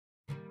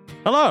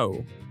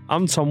Hello,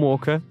 I'm Tom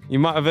Walker. You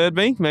might have heard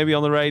me, maybe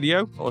on the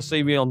radio, or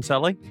seen me on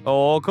telly,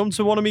 or come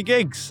to one of my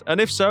gigs. And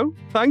if so,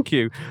 thank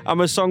you.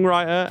 I'm a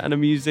songwriter and a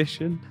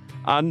musician,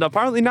 and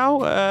apparently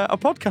now a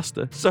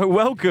podcaster. So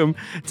welcome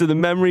to the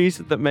Memories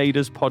That Made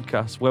Us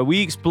podcast, where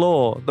we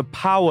explore the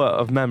power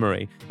of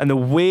memory and the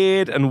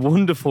weird and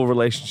wonderful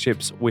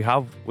relationships we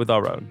have with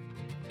our own.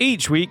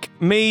 Each week,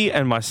 me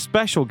and my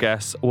special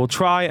guests will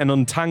try and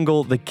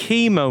untangle the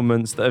key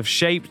moments that have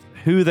shaped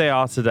who they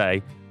are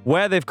today,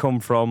 where they've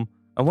come from,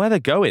 and where they're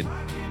going.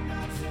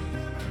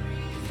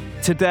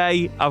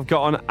 Today, I've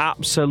got an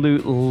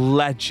absolute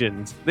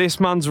legend. This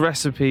man's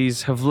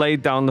recipes have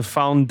laid down the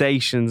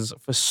foundations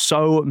for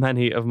so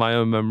many of my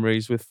own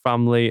memories with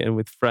family and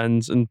with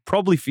friends, and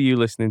probably for you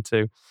listening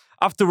too.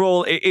 After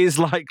all, it is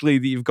likely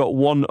that you've got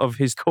one of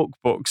his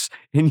cookbooks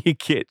in your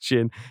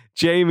kitchen.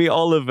 Jamie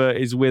Oliver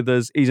is with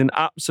us. He's an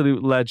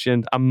absolute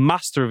legend, a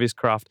master of his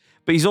craft,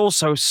 but he's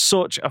also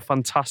such a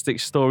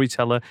fantastic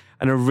storyteller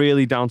and a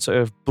really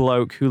down-to-earth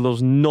bloke who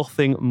loves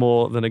nothing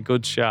more than a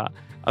good chat,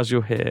 as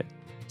you'll hear.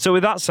 So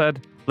with that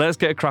said, let's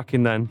get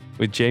cracking then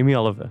with Jamie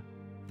Oliver.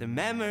 The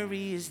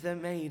memories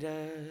that made us.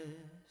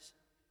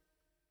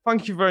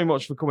 Thank you very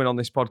much for coming on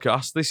this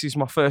podcast. This is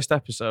my first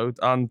episode,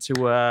 and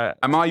to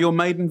am I your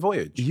maiden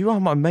voyage? You are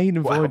my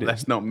maiden voyage.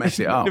 Let's not mess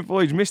it up. Maiden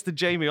voyage, Mr.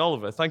 Jamie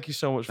Oliver. Thank you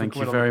so much for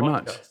coming on the podcast. Thank you very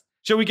much.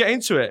 Shall we get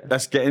into it?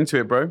 Let's get into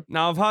it, bro.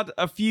 Now, I've had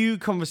a few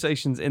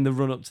conversations in the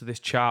run-up to this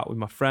chat with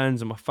my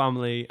friends and my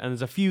family, and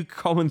there's a few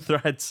common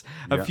threads,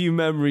 a few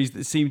memories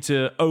that seem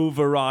to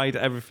override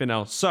everything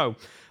else. So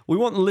we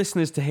want the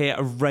listeners to hear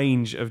a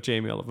range of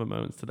Jamie Oliver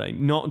moments today,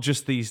 not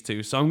just these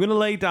two. So I'm going to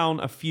lay down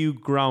a few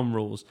ground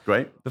rules.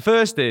 Great. The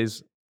first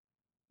is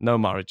no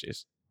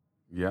marriages.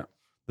 Yeah.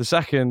 The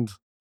second,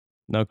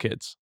 no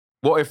kids.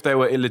 What if they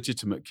were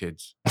illegitimate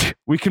kids?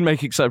 We can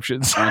make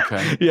exceptions.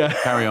 Okay. Yeah.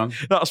 Carry on.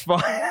 That's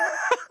fine.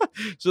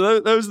 So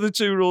those are the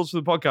two rules for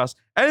the podcast.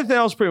 Anything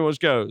else pretty much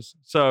goes.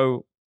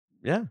 So,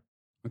 yeah.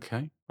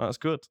 Okay. That's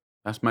good.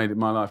 That's made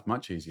my life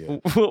much easier.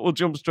 We'll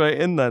jump straight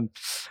in then.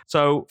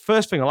 So,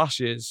 first thing I'll ask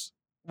you is,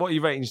 what are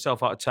you rating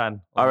yourself out of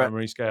 10 on the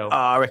memory scale?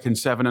 I reckon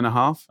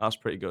 7.5. That's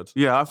pretty good.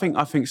 Yeah, I think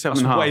 7.5.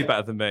 That's way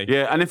better than me.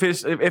 Yeah, and if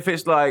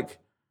it's like,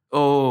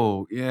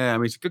 oh, yeah, I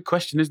mean, it's a good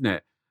question, isn't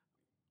it?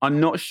 I'm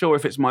not sure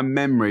if it's my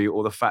memory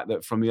or the fact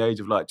that from the age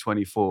of like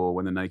 24,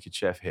 when the Naked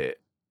Chef hit,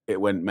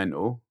 it went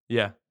mental.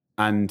 Yeah.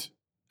 And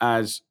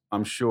as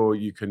I'm sure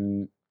you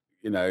can,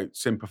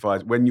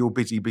 sympathize, when you're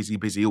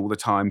busy all the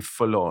time,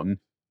 full on,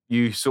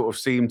 you sort of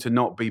seem to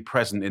not be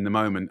present in the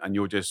moment and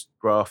you're just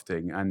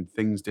grafting and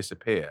things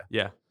disappear.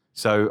 Yeah.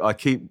 So I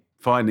keep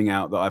finding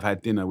out that I've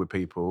had dinner with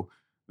people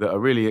that are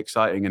really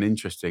exciting and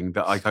interesting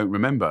that I don't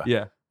remember.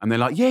 Yeah. And they're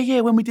like,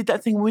 yeah, when we did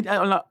that thing,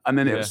 and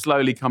then it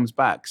slowly comes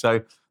back.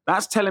 So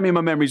that's telling me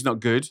my memory's not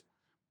good.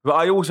 But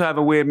I also have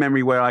a weird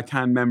memory where I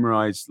can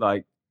memorize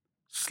like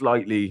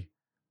slightly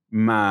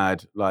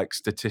mad like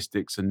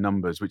statistics and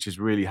numbers, which is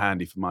really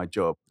handy for my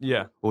job.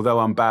 Yeah. Although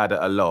I'm bad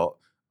at a lot,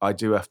 I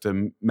do have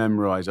to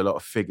memorize a lot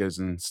of figures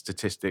and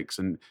statistics.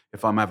 And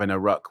if I'm having a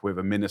ruck with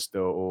a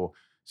minister or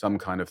some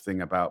kind of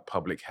thing about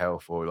public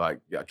health or like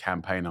a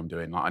campaign I'm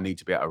doing, like I need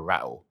to be able to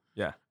rattle.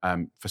 Yeah.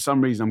 For some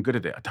reason, I'm good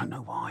at it. I don't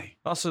know why.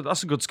 That's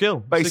a good skill.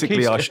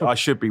 Basically, I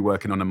should be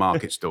working on a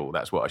market stall.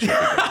 That's what I should be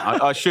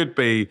doing. I should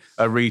be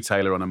a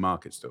retailer on a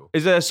market stall.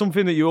 Is there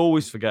something that you're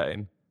always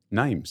forgetting?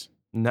 Names.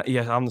 No,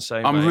 yeah, I'm the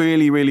same. I'm mate.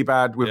 really, really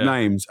bad with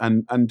names.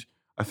 And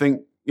I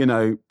think,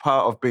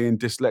 part of being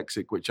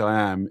dyslexic, which I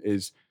am,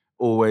 is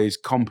always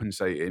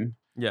compensating.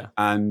 Yeah.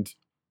 And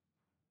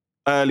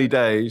early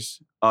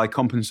days, I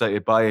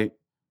compensated by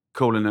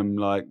calling them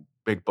like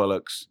big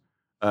bollocks,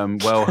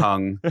 well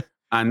hung.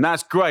 And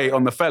that's great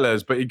on the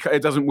fellas, but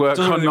it doesn't work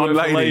on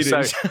ladies.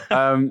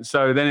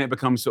 So then it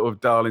becomes sort of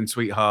darling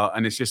sweetheart.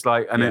 And it's just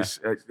like, and it's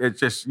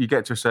just, you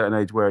get to a certain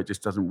age where it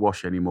just doesn't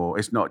wash anymore.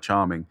 It's not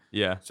charming.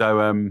 Yeah.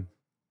 So,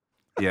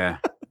 yeah,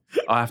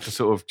 I have to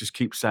sort of just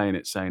keep saying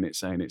it.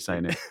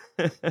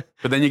 But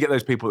then you get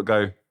those people that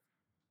go,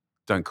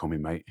 don't call me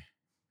mate.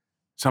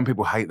 Some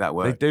people hate that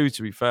word. They do,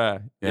 to be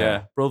fair.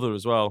 Yeah. Brother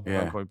as well.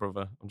 Yeah. Don't call me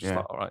brother. I'm just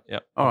like, all right, yeah.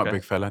 All right,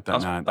 big fella.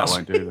 That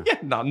won't do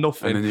that. Nah,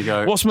 nothing. And then you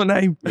go, what's my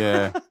name?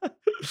 Yeah.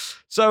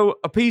 So,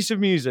 a piece of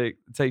music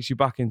that takes you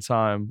back in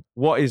time.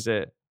 What is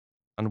it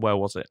and where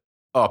was it?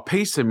 Oh, a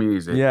piece of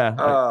music?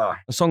 Yeah.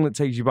 A song that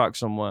takes you back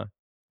somewhere.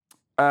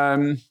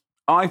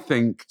 I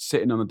think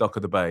Sitting on the Dock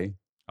of the Bay.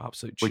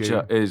 Absolute which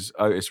is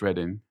Otis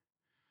Redding.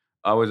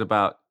 I was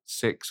about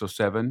 6 or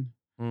 7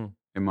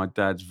 in my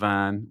dad's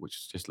van, which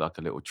is just like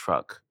a little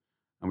truck.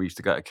 And we used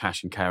to go to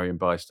cash and carry and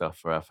buy stuff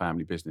for our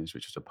family business,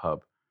 which was a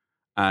pub.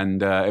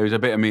 And it was a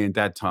bit of me and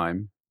dad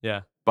time.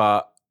 Yeah.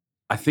 But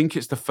I think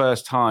it's the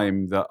first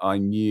time that I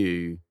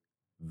knew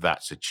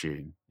that's a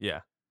tune.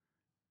 Yeah.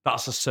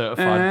 That's a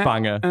certified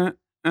banger.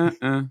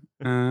 And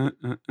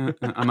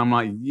I'm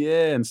like,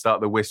 yeah, and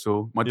start the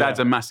whistle. My dad's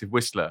a massive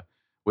whistler,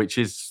 which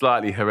is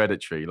slightly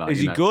hereditary. Like, is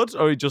he good,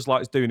 or he just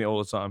likes doing it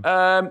all the time?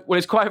 Well,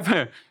 it's quite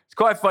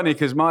funny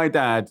because my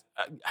dad,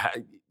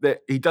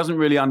 he doesn't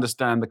really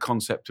understand the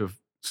concept of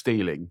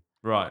stealing.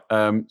 Right.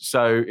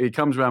 So he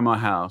comes around my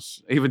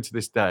house, even to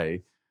this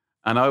day.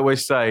 And I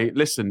always say,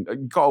 listen,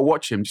 you've got to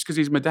watch him. Just because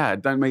he's my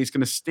dad, don't mean he's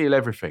going to steal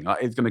everything. Like,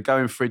 he's going to go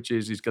in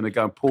fridges. He's going to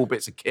go and pull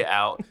bits of kit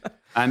out.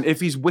 And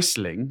if he's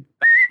whistling...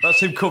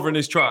 That's him covering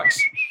his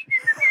tracks.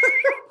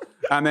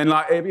 And then,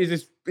 like,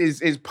 if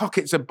his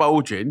pockets are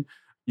bulging,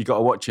 you got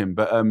to watch him.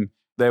 But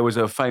there was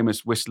a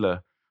famous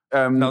whistler.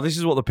 No, this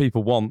is what the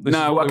people want.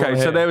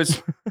 So there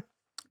was...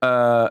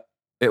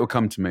 it will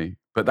come to me.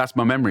 But that's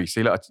my memory.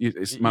 See, look,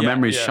 my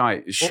memory's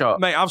shite. It's shot.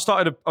 Mate, I've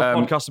started a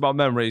podcast about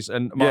memories,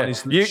 and mine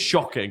is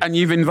shocking. And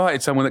you've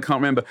invited someone that can't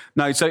remember.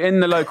 No, so in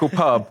the local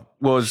pub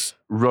was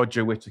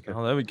Roger Whittaker.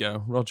 Oh, there we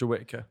go. Roger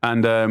Whittaker.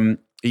 And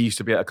he used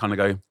to be able to kind of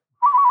go...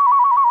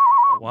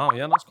 Oh, wow,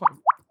 yeah, that's quite...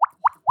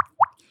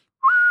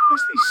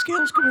 Where's these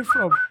skills coming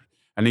from?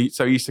 And he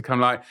used to come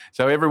like...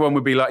 So everyone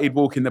would be like... He'd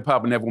walk in the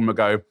pub and everyone would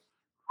go...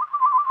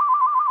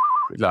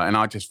 Like, and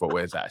I just thought,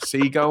 where's that? A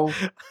seagull?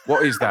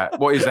 What is that?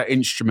 What is that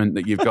instrument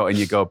that you've got in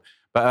your gob?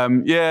 But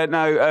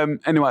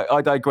anyway,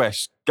 I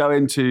digress. Go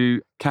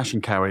into Cash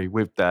and Carry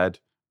with Dad,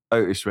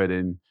 Otis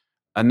Redding,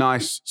 a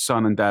nice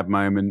son and dad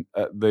moment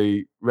at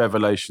the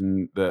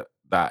revelation that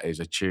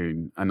is a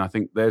tune. And I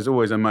think there's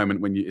always a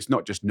moment when it's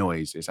not just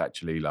noise, it's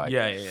actually like...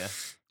 Yeah.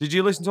 Did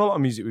you listen to a lot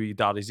of music with your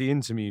dad? Is he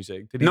into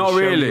music? Did he Not show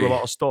really. you a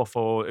lot of stuff,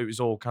 or it was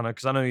all kind of...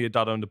 Because I know your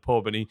dad owned a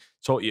pub and he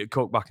taught you to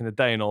cook back in the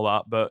day and all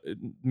that, but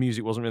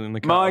music wasn't really in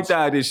the cards. My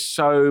dad is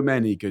so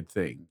many good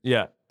things.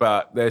 Yeah.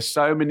 But there's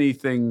so many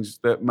things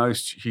that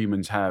most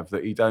humans have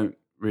that he don't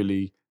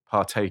really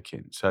partake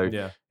in. So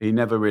he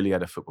never really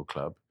had a football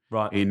club.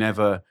 Right. He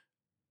never...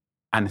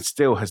 And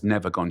still has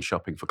never gone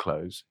shopping for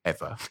clothes,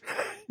 ever.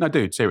 No,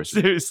 dude,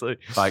 seriously. Seriously.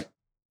 Like,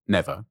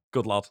 never.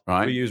 Good lad.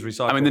 Right? We use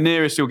recycle. I mean, the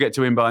nearest you'll get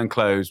to him buying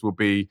clothes will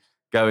be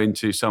going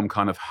to some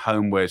kind of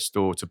homeware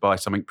store to buy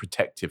something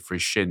protective for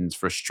his shins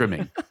for a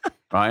strimming,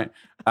 right?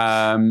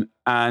 And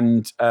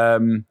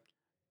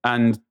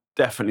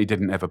definitely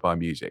didn't ever buy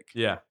music.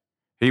 Yeah.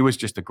 He was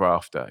just a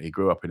grafter. He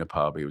grew up in a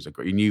pub.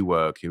 He knew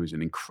work. He was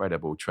an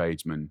incredible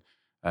tradesman.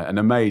 An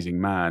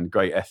amazing man,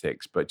 great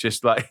ethics, but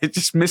just like it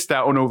just missed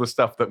out on all the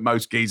stuff that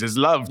most geezers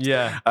loved.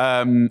 Yeah. But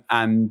I mean,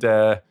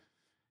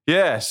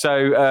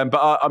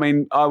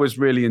 I was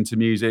really into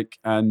music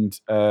and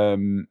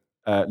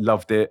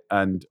loved it.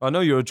 And I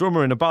know you're a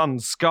drummer in a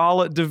band,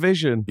 Scarlet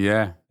Division.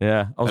 Yeah.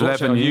 I was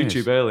watching on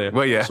YouTube earlier.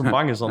 Well, yeah. Some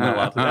bangers on there,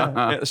 lad.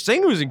 Yeah. The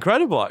singer was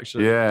incredible,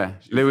 actually. Yeah.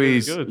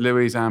 Louise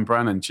Ann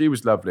Brannan. She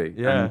was lovely.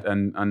 Yeah.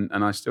 And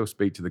I still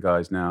speak to the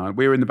guys now.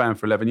 We were in the band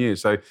for 11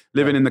 years. So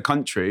living in the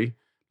country,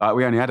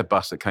 we only had a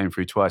bus that came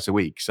through twice a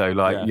week. So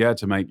you had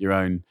to make your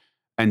own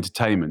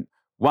entertainment.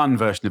 One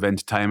version of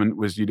entertainment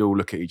was you'd all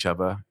look at each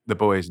other, the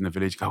boys in the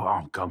village, go,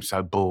 oh, God, I'm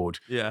so bored.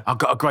 Yeah. I've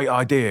got a great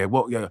idea.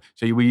 What? Yeah.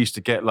 So we used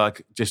to get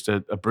like just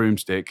a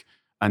broomstick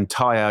and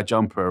tie our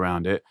jumper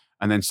around it.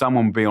 And then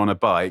someone would be on a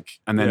bike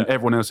and then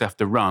everyone else have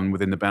to run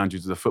within the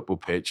boundaries of the football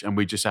pitch and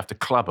we just have to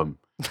club them,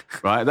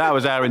 right? That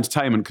was our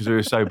entertainment because we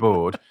were so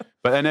bored.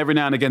 But then every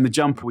now and again, the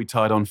jumper we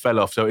tied on fell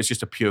off, so it's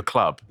just a pure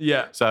club.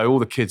 Yeah. So all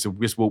the kids would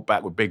just walk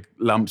back with big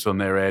lumps on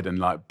their head and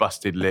like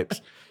busted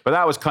lips. But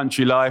that was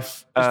country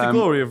life. It's the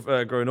glory of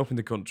growing up in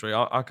the country.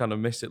 I kind of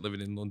miss it living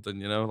in London,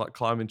 you know? Like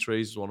climbing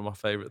trees was one of my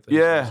favourite things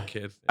when I was a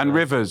kid. And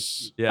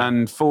rivers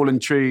and fallen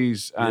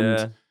trees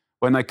and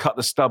when they cut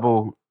the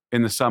stubble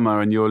in the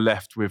summer and you're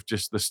left with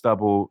just the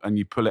stubble and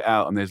you pull it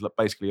out and there's like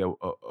basically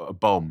a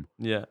bomb.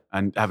 Yeah.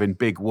 And having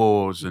big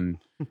wars and...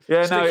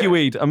 Sticky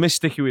weed. I miss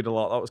sticky weed a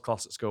lot. That was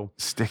class at school.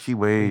 Sticky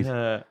weed.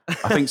 Yeah.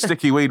 I think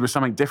sticky weed was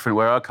something different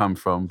where I come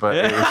from, but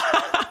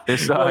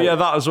it's like...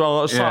 that as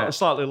well. That's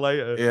slightly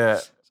later. Yeah.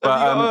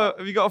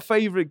 Have you got a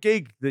favourite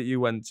gig that you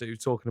went to,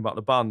 talking about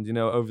the band, you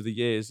know, over the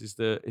years? Is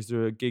there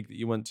a gig that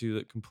you went to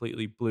that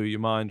completely blew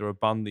your mind or a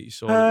band that you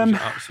saw that was your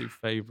absolute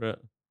favourite?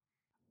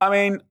 I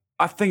mean,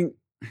 I think...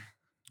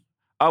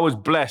 I was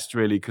blessed,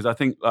 really, because I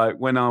think like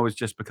when I was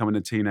just becoming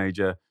a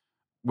teenager,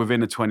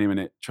 within a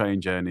 20-minute train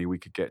journey, we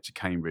could get to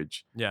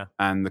Cambridge. Yeah.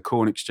 And the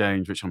Corn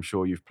Exchange, which I'm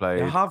sure you've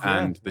played,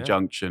 and the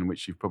Junction,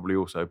 which you've probably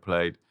also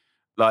played,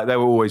 like they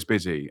were always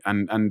busy.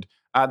 And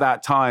at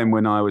that time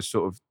when I was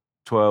sort of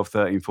 12,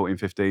 13, 14,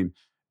 15,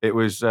 it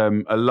was a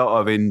lot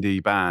of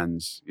indie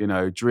bands, you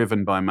know,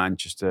 driven by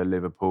Manchester,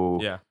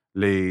 Liverpool,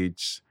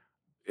 Leeds.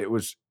 It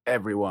was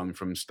everyone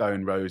from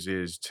Stone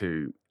Roses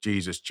to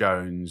Jesus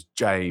Jones,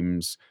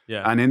 James.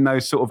 Yeah. And in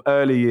those sort of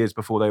early years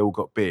before they all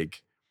got big,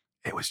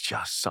 it was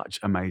just such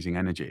amazing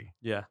energy.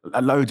 Yeah.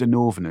 Loads of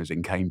Northerners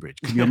in Cambridge.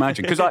 Can you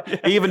imagine? Because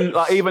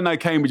even though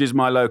Cambridge is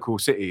my local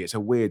city, it's a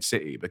weird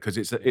city because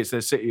it's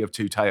a city of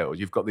two tales.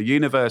 You've got the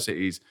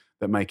universities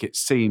that make it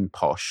seem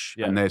posh,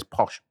 and there's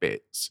posh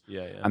bits,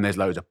 and there's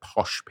loads of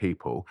posh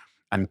people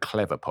and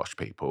clever posh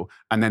people,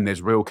 and then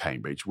there's real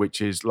Cambridge,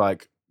 which is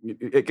like,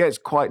 it gets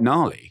quite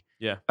gnarly.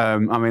 Yeah. I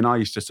mean, I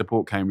used to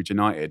support Cambridge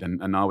United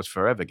and I was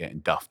forever getting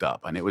duffed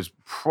up and it was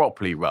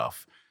properly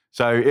rough.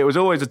 So it was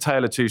always a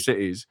tale of two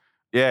cities.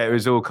 Yeah, it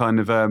was all kind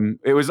of,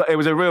 it was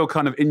a real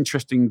kind of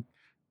interesting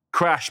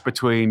crash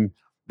between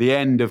the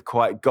end of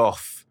quite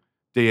goth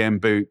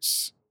DM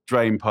Boots,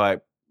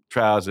 Drainpipe,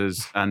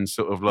 trousers and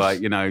sort of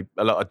like, a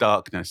lot of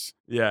darkness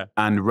Yeah.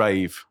 and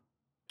rave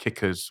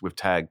kickers with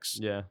tags,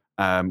 Yeah.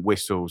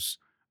 whistles.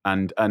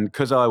 And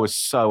because I was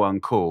so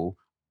uncool,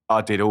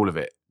 I did all of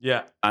it.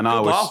 Yeah. And I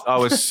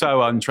was so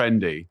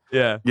untrendy.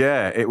 Yeah.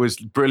 Yeah, it was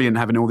brilliant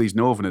having all these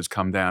Northerners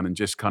come down and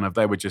just kind of,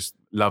 they were just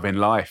loving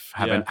life,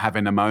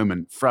 having a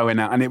moment, throwing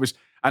out. And it was,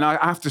 and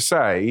I have to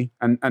say,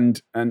 and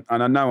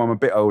I know I'm a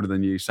bit older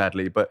than you,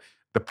 sadly, but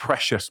the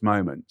precious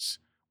moments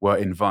were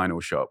in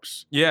vinyl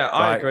shops. Yeah,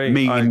 I agree.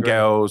 Meeting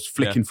girls,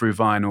 flicking through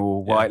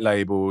vinyl, white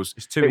labels.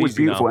 It's too It was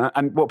easy beautiful. now.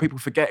 And what people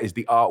forget is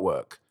the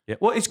artwork. Yeah.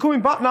 Well, it's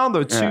coming back now,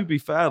 though. To be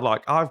fair,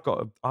 like I've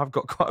got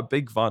quite a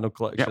big vinyl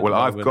collection. Yeah, well,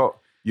 I've got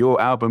your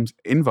albums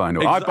in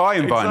vinyl. I buy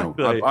in vinyl.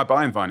 Exactly. I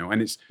buy in vinyl,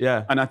 and it's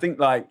and I think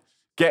like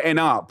getting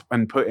up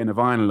and putting a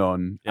vinyl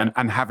on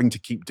and having to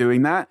keep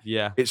doing that.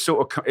 Yeah, it's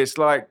sort of, it's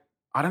like,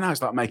 I don't know,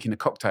 it's like making a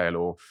cocktail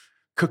or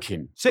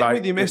cooking. Sitting like,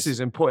 with your missus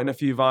and putting a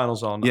few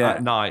vinyls on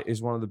at night is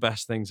one of the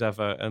best things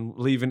ever, and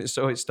leaving it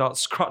so it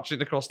starts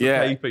scratching across the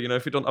paper,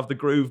 if you don't have the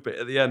groove bit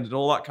at the end and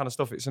all that kind of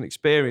stuff. It's an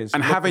experience.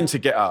 And having to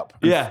get up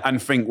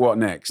and think what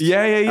next.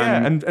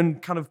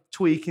 And kind of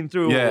tweaking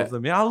through all of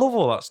them. Yeah, I love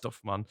all that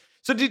stuff, man.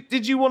 So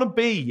did you want to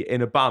be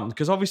in a band?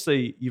 Because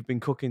obviously you've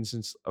been cooking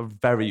since a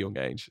very young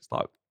age. It's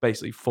like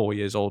basically 4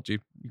 years old, you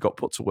got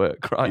put to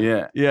work,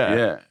 right?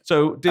 Yeah.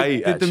 So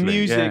did the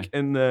music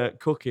and the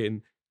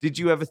cooking, did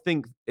you ever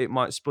think it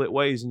might split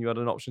ways and you had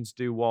an option to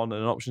do one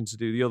and an option to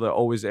do the other?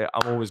 Or was it,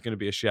 I'm always going to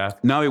be a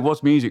chef? No, it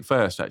was music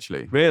first,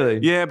 actually. Really?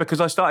 Yeah, because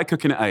I started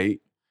cooking at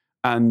 8,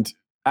 and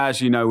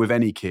as you know, with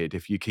any kid,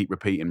 if you keep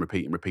repeating,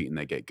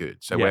 they get good.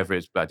 So whether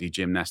it's bloody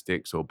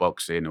gymnastics or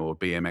boxing or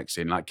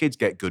BMXing, like kids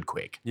get good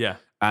quick. Yeah.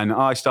 And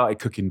I started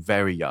cooking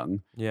very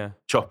young. Yeah.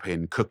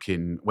 Chopping,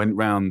 cooking, went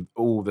round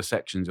all the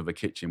sections of a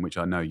kitchen, which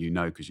I know you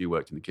know because you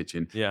worked in the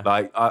kitchen. Yeah.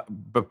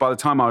 But by the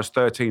time I was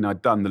 13,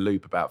 I'd done the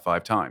loop about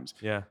 5 times.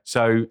 Yeah.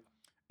 So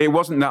it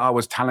wasn't that I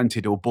was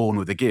talented or born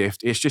with a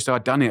gift. It's just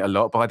I'd done it a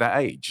lot by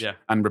that age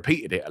and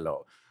repeated it a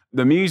lot.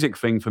 The music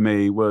thing for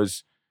me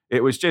was,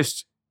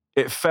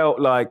 it felt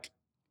like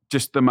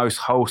just the most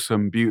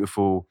wholesome,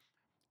 beautiful,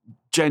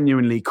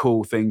 genuinely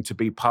cool thing to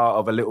be part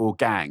of a little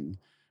gang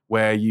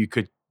where you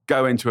could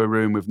go into a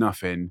room with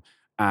nothing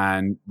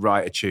and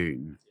write a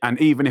tune. And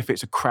even if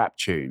it's a crap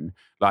tune,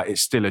 like it's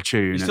still a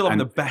tune. You're still having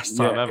the best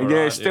time ever.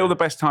 Yeah, it's still the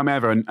best time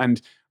ever.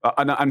 And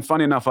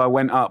funny enough, I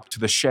went up to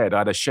the shed. I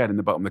had a shed in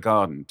the bottom of the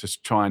garden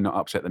to try and not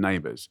upset the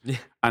neighbours. Yeah.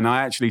 And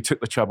I actually took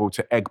the trouble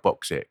to egg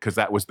box it because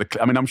that was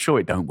I'm sure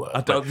it don't work.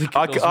 I don't think it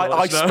does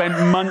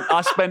work,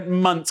 I spent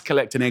months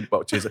collecting egg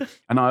boxes,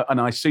 and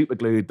I super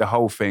glued the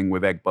whole thing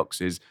with egg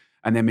boxes.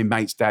 And then my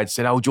mate's dad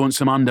said, "Oh, do you want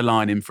some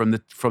underlining from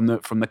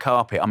the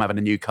carpet? I'm having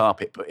a new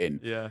carpet put in."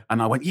 Yeah.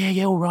 And I went,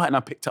 "Yeah, all right." And I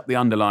picked up the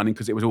underlining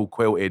because it was all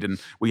quilted, and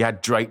we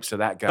had drapes of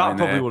that going.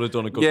 That probably would have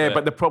done a good bit. bit.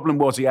 But the problem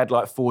was he had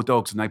like 4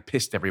 dogs and they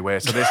pissed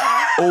everywhere. So there's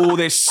all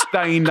this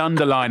stained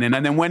underlining.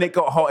 And then when it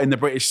got hot in the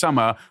British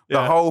summer,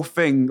 the whole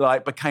thing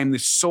like became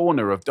this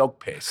sauna of dog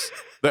piss.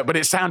 But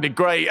it sounded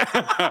great.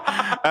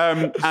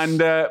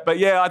 But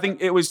yeah, I think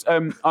it was.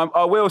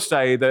 I will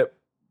say that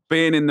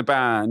being in the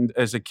band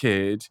as a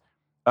kid.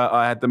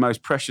 I had the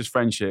most precious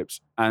friendships,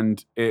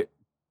 and it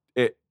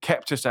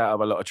kept us out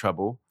of a lot of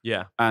trouble.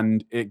 Yeah,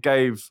 and it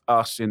gave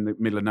us in the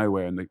middle of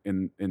nowhere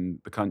in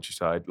the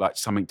countryside like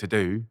something to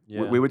do.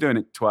 Yeah. We were doing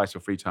it 2 or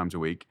 3 times a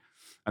week,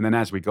 and then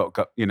as we got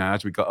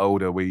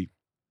older, we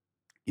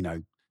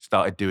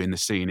started doing the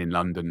scene in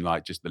London,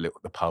 like just the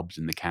pubs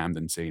and the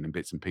Camden scene and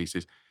bits and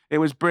pieces. It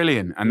was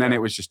brilliant, and then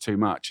it was just too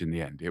much in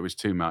the end. It was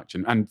too much,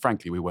 and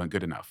frankly, we weren't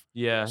good enough.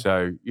 Yeah.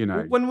 So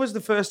when was the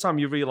first time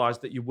you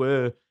realised that you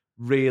were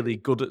really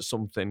good at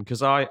something?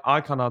 Because I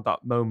kind of had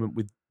that moment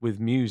with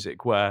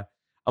music where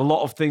a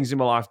lot of things in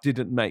my life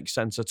didn't make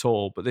sense at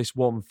all, but this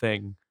one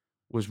thing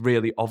was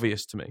really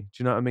obvious to me. Do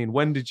you know what I mean?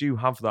 When did you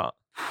have that?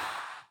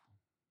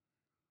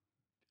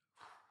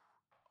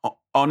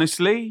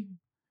 Honestly,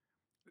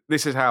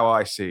 this is how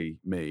I see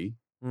me.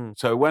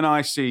 So when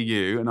I see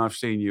you, and I've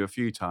seen you a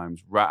few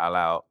times rattle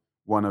out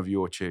one of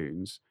your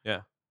tunes,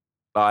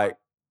 like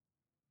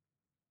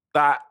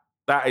that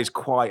is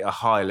quite a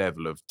high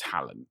level of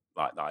talent.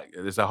 Like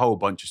there's a whole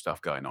bunch of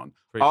stuff going on.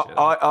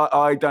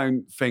 I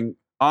don't think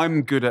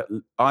I'm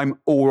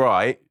all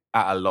right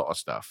at a lot of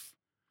stuff.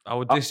 I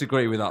would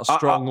disagree with that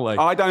strongly.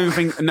 I don't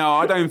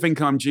think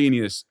I'm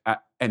genius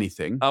at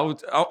anything.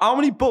 How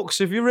many books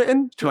have you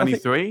written?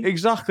 23.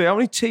 Exactly. How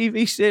many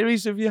TV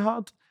series have you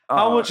had?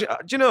 How much? Do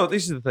you know?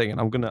 This is the thing,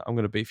 and I'm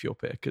gonna beef you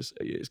up here because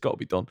it's got to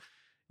be done.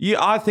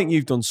 I think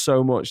you've done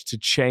so much to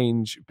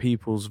change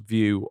people's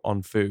view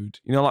on food.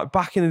 Like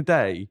back in the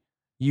day,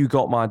 you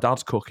got my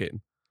dad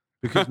cooking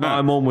because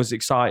my mum was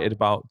excited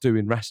about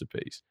doing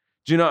recipes.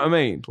 Do you know what I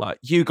mean? Like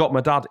you got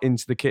my dad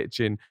into the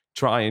kitchen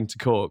trying to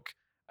cook,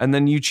 and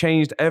then you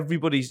changed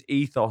everybody's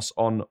ethos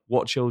on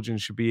what children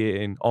should be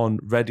eating, on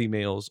ready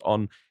meals,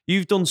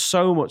 you've done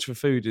so much for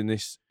food in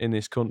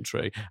this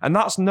country, and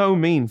that's no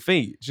mean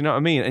feat. Do you know what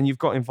I mean? And you've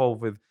got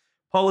involved with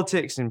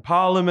politics in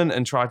Parliament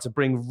and tried to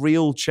bring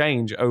real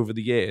change over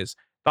the years.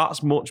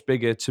 That's much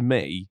bigger to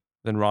me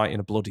than writing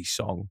a bloody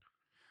song.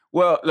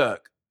 Well,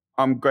 look,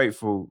 I'm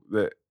grateful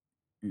that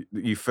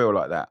you feel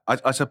like that.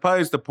 I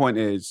suppose the point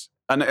is,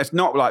 and it's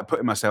not like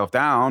putting myself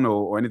down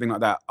or anything like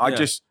that. I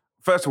just,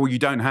 first of all, you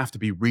don't have to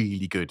be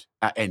really good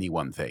at any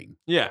one thing.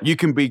 Yeah. You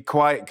can be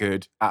quite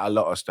good at a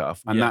lot of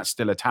stuff, and that's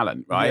still a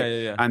talent, right?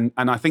 Yeah. And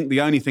I think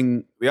the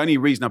only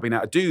reason I've been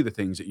able to do the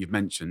things that you've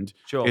mentioned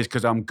is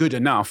because I'm good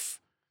enough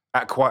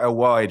at quite a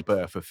wide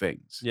berth of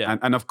things. Yeah.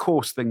 And of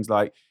course, things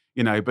like,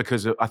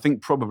 I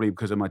think probably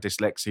because of my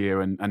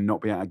dyslexia and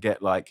not being able to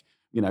get like,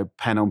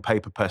 pen on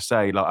paper per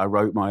se, like I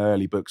wrote my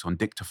early books on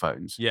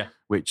dictaphones,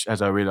 which,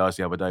 as I realized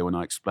the other day when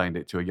I explained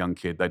it to a young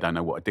kid, they don't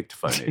know what a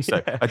dictaphone is.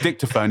 So a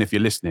dictaphone, if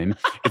you're listening,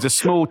 is a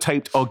small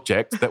taped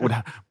object that would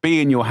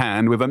be in your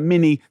hand with a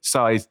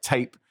mini-sized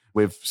tape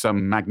with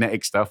some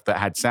magnetic stuff that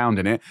had sound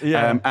in it,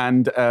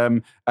 and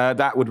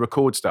that would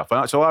record stuff.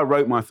 So I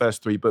wrote my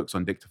first 3 books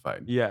on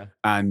dictaphone. Yeah.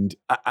 And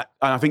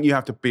I think you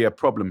have to be a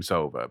problem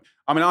solver.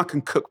 I mean, I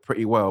can cook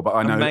pretty well, but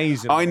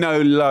I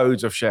know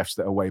loads of chefs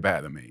that are way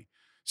better than me.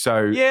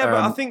 So but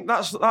I think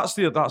that's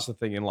the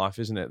thing in life,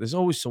 isn't it? There's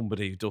always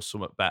somebody who does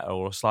something better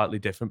or slightly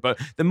different. But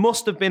there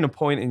must have been a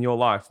point in your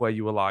life where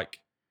you were like,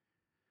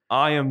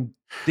 I am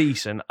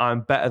decent.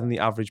 I'm better than the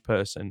average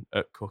person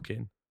at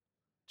cooking.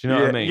 Do you know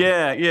what I mean?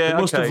 Yeah. It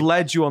must have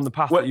led you on the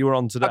path that you were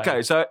on today.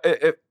 Okay, so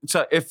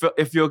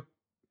if you're,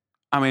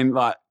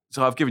 so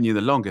I've given you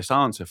the longest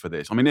answer for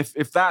this. I mean,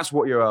 if that's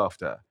what you're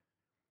after,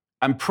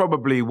 and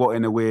probably what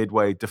in a weird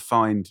way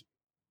defined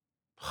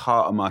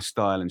part of my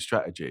style and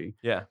strategy.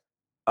 Yeah.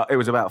 It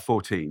was about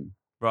 14.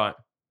 Right.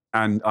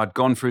 And I'd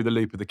gone through the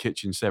loop of the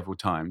kitchen several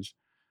times,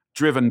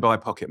 driven by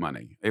pocket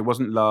money. It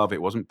wasn't love.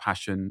 It wasn't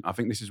passion. I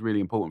think this is really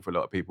important for a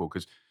lot of people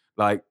because,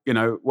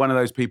 one of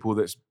those people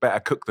that's better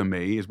cook than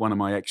me is one of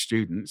my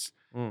ex-students,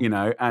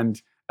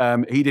 and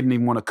he didn't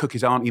even want to cook.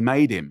 His auntie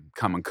made him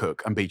come and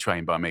cook and be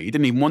trained by me. He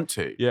didn't even want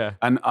to. Yeah.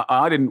 And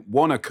I didn't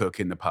want to cook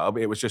in the pub.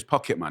 It was just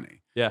pocket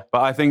money. Yeah.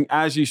 But I think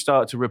as you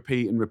start to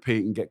repeat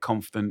and get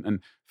confident and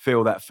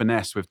feel that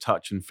finesse with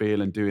touch and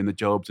feel and doing the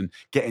jobs and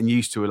getting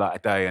used to a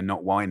day and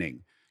not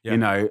whining,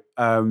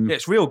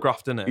 it's real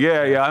graft, isn't it?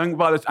 Yeah. I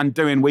think and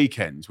doing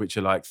weekends, which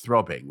are like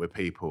throbbing with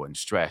people and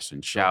stress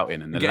and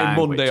shouting and the getting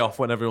language. Monday off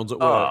when everyone's at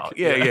work. Oh,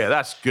 yeah.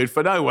 That's good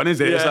for no one, is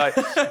it? Yeah.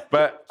 It's like,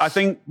 but I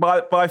think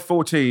by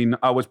 14,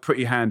 I was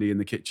pretty handy in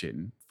the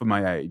kitchen for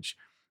my age.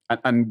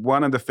 And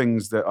one of the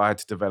things that I had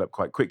to develop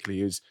quite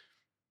quickly is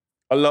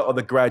a lot of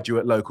the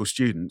graduate local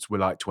students were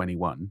like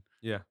 21.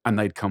 Yeah. And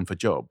they'd come for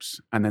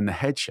jobs. And then the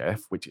head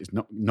chef, which is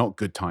not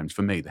good times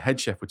for me, the head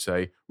chef would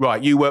say,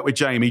 right, you work with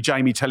Jamie.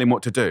 Jamie, tell him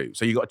what to do.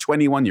 So you got a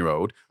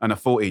 21-year-old and a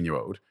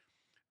 14-year-old.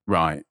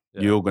 Right.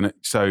 Yeah. You're going to,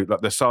 so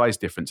like the size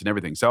difference and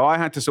everything. So I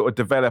had to sort of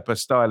develop a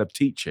style of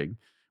teaching,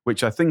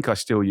 which I think I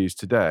still use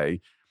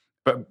today.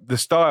 But the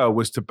style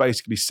was to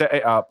basically set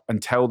it up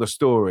and tell the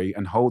story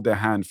and hold their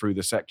hand through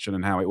the section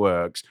and how it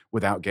works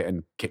without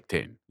getting kicked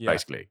in,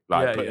 basically,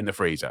 put in the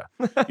freezer,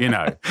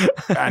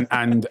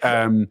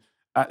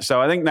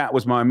 So I think that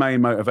was my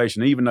main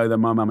motivation. Even though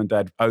my mum and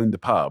dad owned the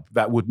pub,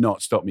 that would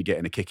not stop me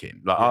getting a kick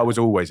in. I was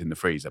always in the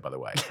freezer, by the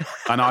way.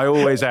 And I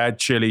always had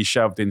chili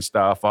shoved in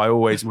stuff. I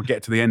always would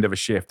get to the end of a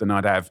shift and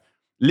I'd have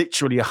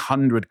literally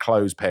 100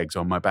 clothes pegs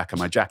on my back of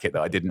my jacket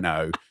that I didn't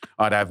know.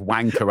 I'd have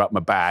wanker up my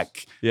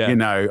back. Yeah.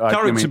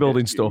 Character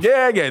building stuff.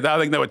 Yeah. I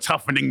think they were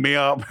toughening me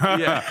up.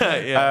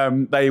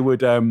 They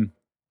would,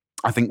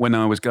 I think when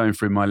I was going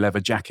through my leather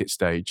jacket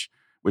stage,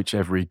 which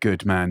every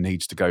good man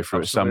needs to go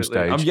through at some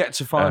stage. I'm yet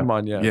to find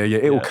mine yet. Yeah,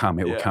 it will come.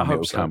 It will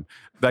come.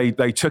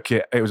 They took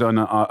it. It was on.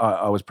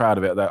 I was proud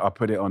of it. I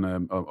put it on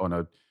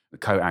a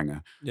coat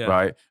hanger,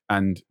 right?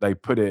 And they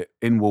put it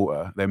in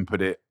water, then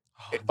put it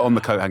on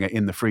the coat hanger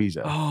in the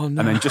freezer. Oh, no.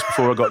 And then just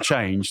before I got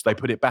changed, they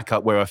put it back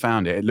up where I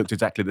found it. It looked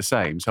exactly the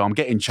same. So I'm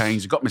getting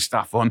changed. I got my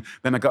stuff on.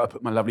 Then I got to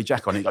put my lovely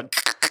jacket on. It like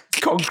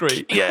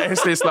concrete. Yeah,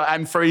 it's this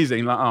and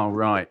freezing. Like, oh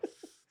right.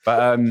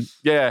 But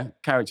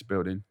character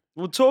building.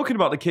 Well, talking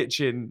about the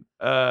kitchen,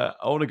 I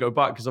want to go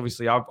back because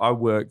obviously I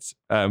worked,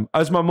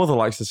 as my mother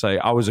likes to say,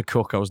 I was a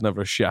cook. I was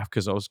never a chef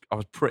because I was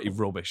pretty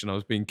rubbish and I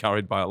was being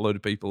carried by a load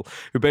of people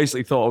who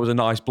basically thought I was a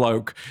nice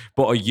bloke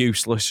but a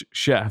useless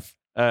chef.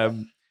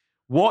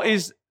 What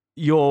is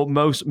your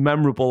most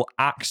memorable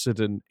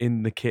accident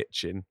in the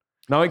kitchen?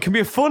 Now, it can be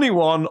a funny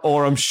one,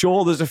 or I'm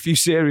sure there's a few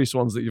serious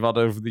ones that you've had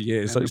over the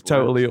years. So it's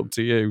totally up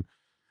to you.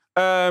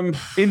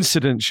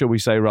 Incident, shall we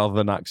say, rather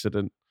than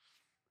accident?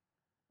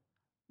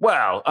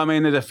 Well, I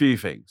mean, there's a few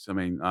things. I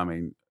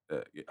mean,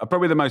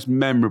 probably the most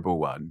memorable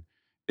one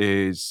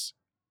is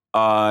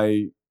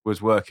I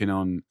was working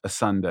on a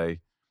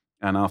Sunday,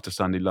 and after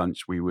Sunday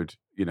lunch, we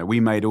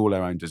made all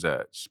our own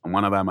desserts, and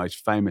one of our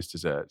most famous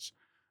desserts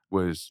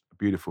was a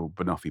beautiful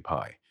banoffee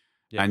pie,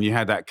 and you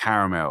had that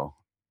caramel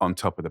on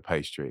top of the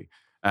pastry,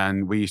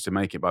 and we used to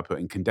make it by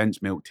putting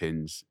condensed milk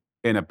tins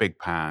in a big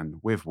pan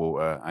with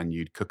water, and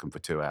you'd cook them for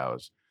 2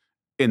 hours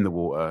in the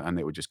water, and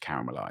it would just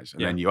caramelize.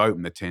 And then you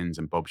open the tins,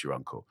 and Bob's your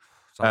uncle.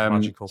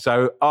 Sounds magical.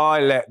 So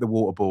I let the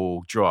water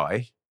ball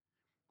dry,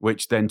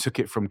 which then took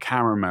it from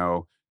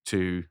caramel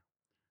to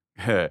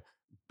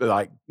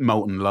like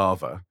molten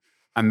lava.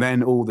 And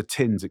then all the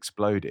tins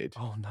exploded.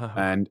 Oh no.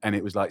 And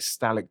it was like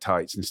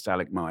stalactites and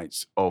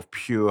stalagmites of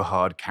pure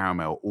hard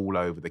caramel all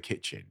over the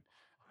kitchen.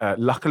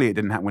 Luckily, it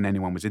didn't happen when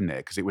anyone was in there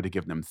because it would have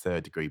given them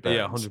 3rd-degree burns.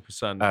 Yeah,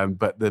 100%.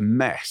 But the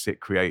mess it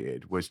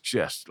created was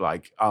just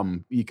like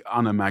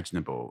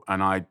unimaginable.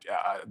 And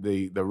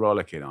the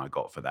rollicking I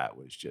got for that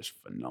was just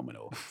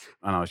phenomenal.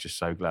 And I was just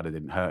so glad I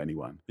didn't hurt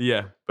anyone.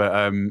 Yeah.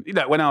 But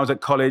when I was at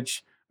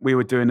college, we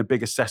were doing a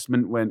big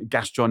assessment when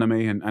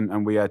gastronomy,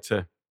 and we had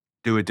to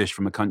do a dish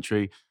from a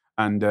country.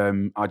 And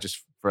I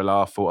just, for a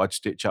laugh, thought I'd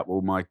stitch up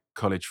all my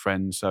college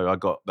friends. So I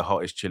got the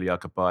hottest chili I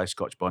could buy,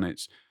 Scotch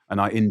bonnets, and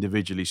I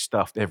individually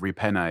stuffed every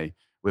penne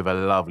with a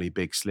lovely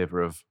big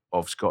sliver of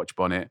Scotch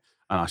bonnet.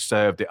 And I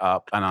served it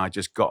up, and I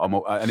just got them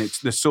all. And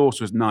the sauce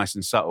was nice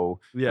and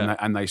subtle,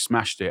 and they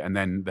smashed it. And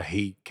then the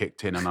heat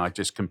kicked in, and I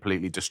just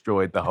completely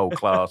destroyed the whole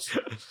class.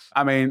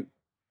 I mean,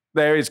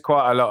 there is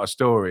quite a lot of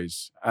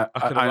stories. I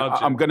can imagine.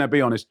 I'm going to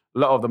be honest, a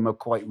lot of them are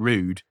quite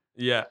rude.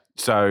 Yeah.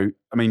 So,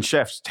 I mean,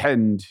 chefs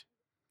tend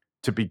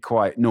to be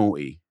quite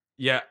naughty.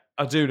 Yeah,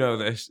 I do know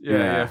this.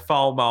 Yeah.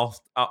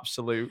 Foul-mouthed,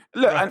 absolute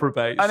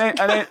reprobates.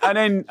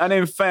 And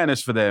in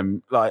fairness for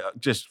them, like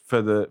just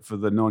for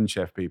the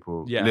non-chef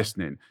people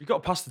listening, you've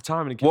got to pass the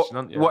time in the kitchen,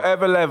 haven't you?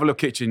 Whatever level of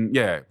kitchen,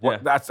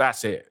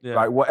 that's it. Yeah.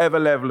 Like whatever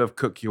level of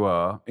cook you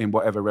are in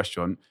whatever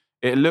restaurant,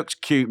 it looks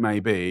cute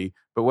maybe,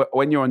 but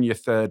when you're on your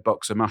 3rd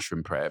box of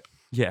mushroom prep,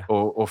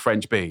 or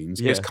French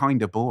beans, it's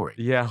kind of boring.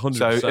 Yeah,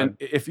 100%. So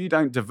if you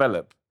don't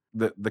develop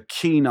the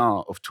keen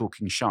art of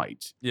talking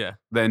shite,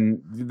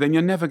 then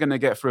you're never going to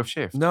get through a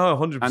shift. No,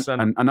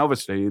 100%. And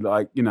obviously,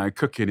 like, you know,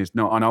 cooking is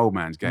not an old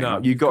man's game. No,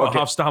 like, you've got to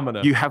have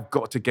stamina. You have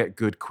got to get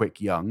good,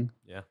 quick, young.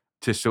 Yeah.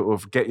 To sort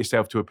of get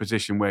yourself to a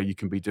position where you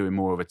can be doing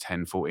more of a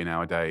 10,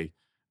 14-hour day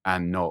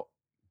and not,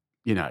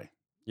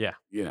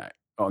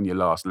 on your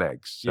last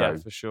legs. So. Yeah,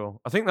 for sure.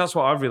 I think that's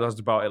what I've realised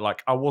about it.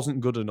 Like, I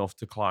wasn't good enough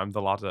to climb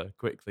the ladder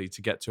quickly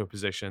to get to a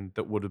position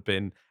that would have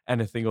been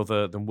anything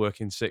other than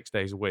working 6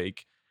 days a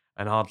week.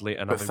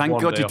 But thank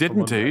God you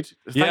didn't, dude.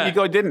 Thank you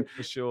God you didn't.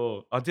 For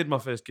sure. I did my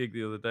first gig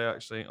the other day,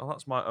 actually. Oh,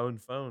 that's my own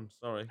phone.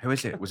 Sorry. Who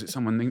is it? Was it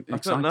someone exciting? I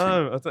don't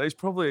know. I thought it's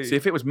probably... See,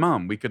 if it was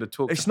mum, we could have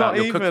talked about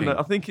your cooking. It's not even.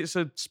 I think it's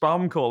a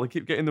spam call. I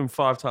keep getting them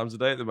 5 times a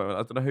day at the moment.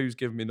 I don't know who's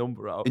giving me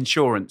number out.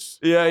 Insurance.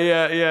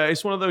 Yeah.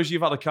 It's one of those,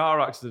 you've had a car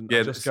accident.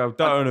 Yeah, just go,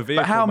 don't own a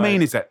vehicle. But how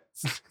mean is that?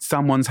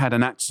 Someone's had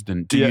an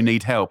accident. Do you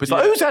need help? It's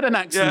like, who's had an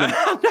accident?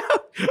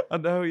 Yeah. I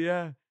know,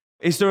 yeah.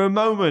 Is there a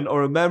moment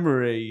or a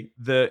memory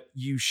that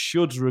you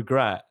should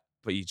regret,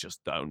 but you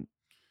just don't?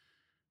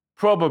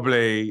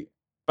 Probably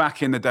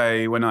back in the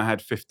day when I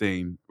had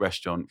 15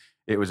 restaurant.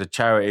 It was a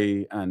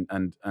charity, and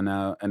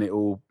it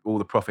all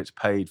the profits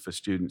paid for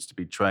students to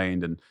be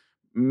trained, and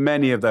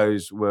many of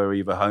those were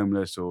either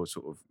homeless or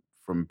sort of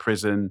from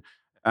prison.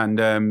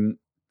 And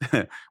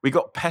we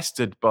got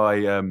pestered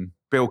by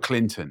Bill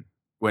Clinton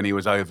when he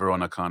was over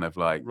on a kind of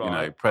like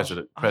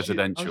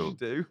presidential,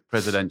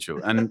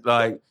 and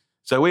like,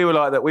 so we were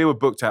like that. We were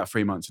booked out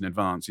 3 months in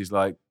advance. He's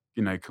like,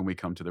 can we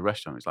come to the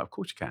restaurant? It's like, of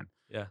course you can.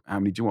 Yeah. How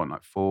many do you want?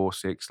 Like 4,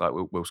 6? Like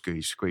we'll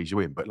squeeze you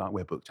in, but like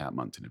we're booked out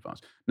months in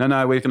advance. No,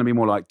 we're going to be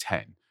more like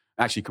 10.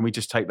 Actually, can we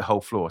just take the whole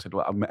floor? I said,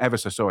 well, I'm ever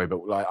so sorry,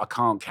 but like I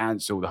can't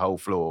cancel the whole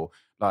floor.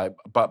 Like,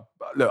 but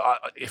look,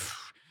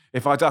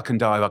 if I duck and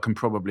dive, I can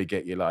probably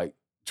get you like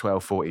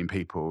 12, 14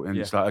 people. And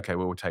it's like, okay,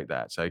 well, we'll take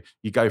that. So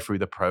you go through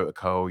the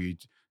protocol, you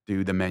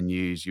do the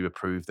menus, you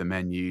approve the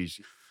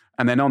menus.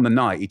 And then on the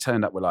night, he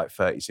turned up with like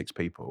 36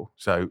 people.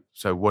 So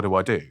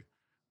what do?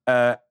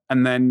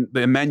 And then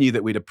the menu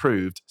that we'd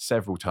approved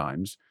several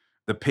times,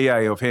 the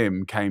PA of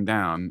him came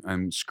down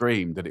and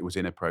screamed that it was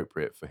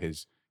inappropriate for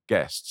his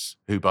guests,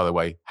 who, by the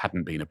way,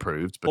 hadn't been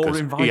approved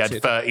because he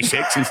had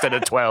 36 instead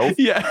of 12.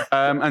 Yeah.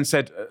 And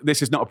said,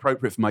 this is not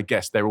appropriate for my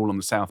guests. They're all on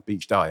the South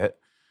Beach diet.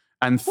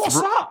 And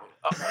what's that?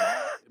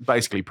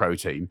 Basically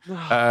protein.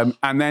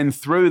 And then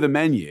through the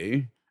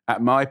menu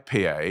at my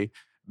PA,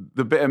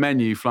 the bit of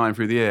menu flying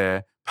through the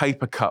air,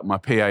 paper cut my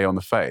PA on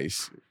the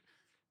face.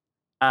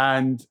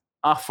 And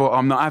I thought,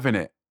 I'm not having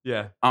it.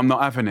 Yeah. I'm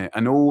not having it.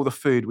 And all the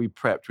food we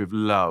prepped with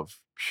love,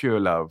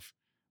 pure love,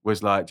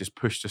 was like just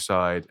pushed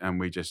aside, and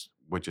we just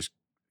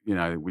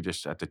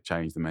had to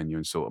change the menu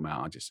and sort them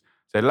out. I just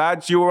said,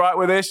 lads, you all right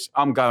with this?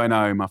 I'm going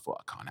home. I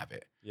thought, I can't have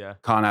it. Yeah.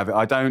 Can't have it.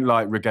 I don't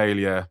like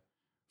regalia.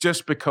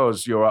 Just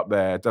because you're up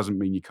there doesn't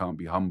mean you can't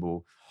be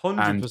humble.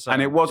 100%.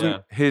 And it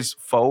wasn't his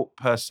fault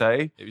per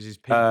se. It was his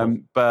people.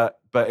 But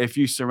if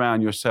you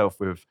surround yourself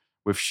with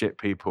shit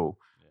people,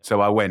 so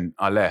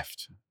I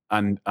left.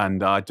 And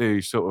I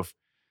do sort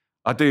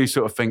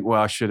of think, well,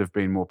 I should have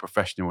been more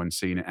professional and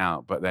seen it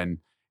out. But then,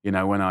 when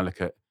I look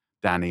at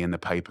Danny and the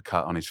paper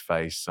cut on his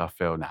face, I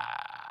feel,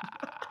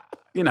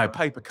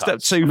 paper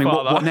cuts. Step too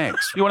far. What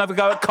next? You want to have a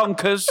go at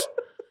Conkers?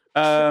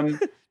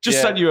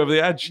 Just sent you over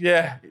the edge.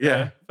 Yeah.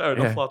 Fair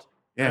enough, lad.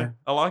 Yeah.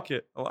 I like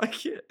it.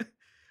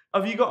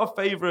 Have you got a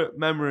favourite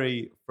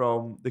memory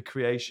from the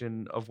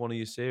creation of one of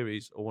your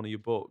series or one of your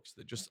books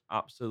that just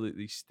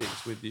absolutely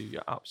sticks with you?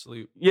 Your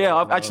absolute...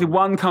 Yeah, actually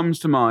one comes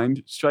to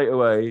mind straight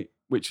away,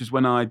 which is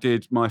when I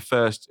did my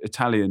first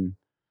Italian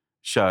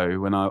show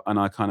when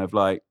I kind of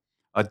like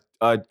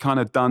I'd kind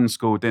of done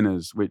School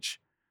Dinners, which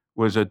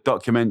was a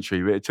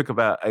documentary, but it took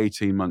about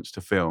 18 months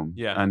to film.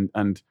 Yeah.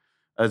 And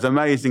as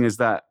amazing as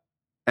that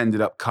ended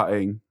up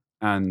cutting,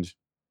 and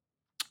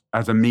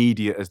as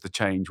immediate as the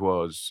change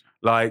was,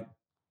 like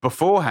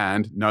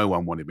beforehand, no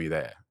one wanted me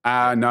there.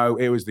 No,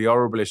 it was the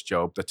horriblest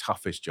job, the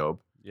toughest job.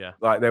 Yeah.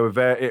 Like they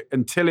were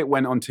until it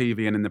went on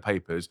TV and in the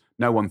papers,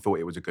 no one thought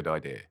it was a good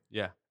idea.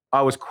 Yeah.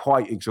 I was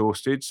quite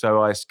exhausted,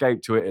 so I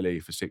escaped to Italy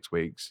for 6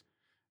 weeks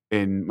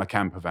in my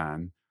camper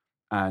van,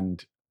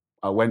 and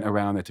I went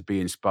around there to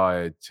be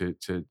inspired to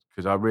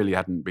because I really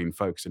hadn't been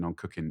focusing on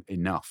cooking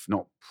enough,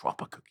 not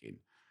proper cooking,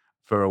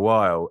 for a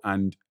while.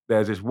 And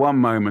there's this one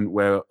moment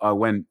where I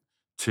went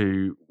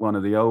to one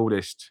of the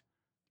oldest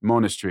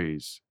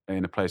monasteries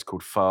in a place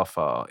called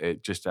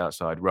Farfar, just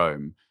outside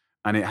Rome,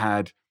 and it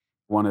had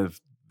one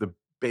of the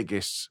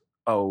biggest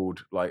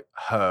old like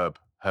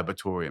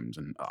herbatoriums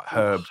and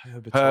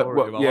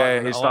Herbatorium. yeah,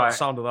 I it's like like the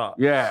sound of that.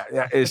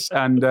 yeah, it's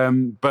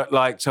and but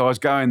like so I was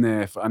going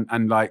there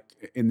and like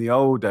in the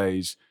old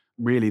days,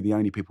 really the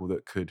only people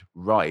that could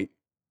write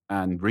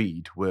and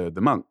read were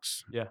the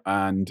monks. Yeah.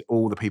 And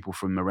all the people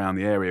from around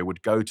the area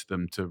would go to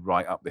them to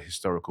write up the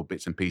historical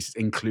bits and pieces,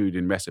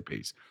 including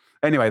recipes.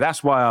 Anyway,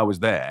 that's why I was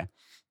there.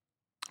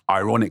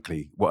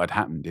 Ironically, what had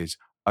happened is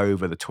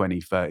over the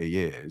 20, 30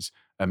 years,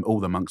 all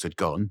the monks had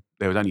gone.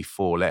 There was only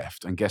 4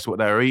 left. And guess what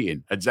they were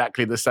eating?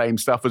 Exactly the same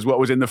stuff as what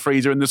was in the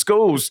freezer in the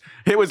schools.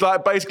 It was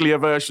like basically a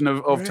version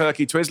of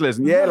turkey Twizzlers.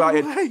 And yeah,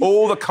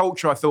 all the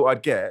culture I thought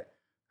I'd get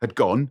had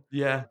gone.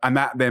 Yeah. And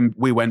that then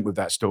we went with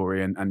that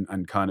story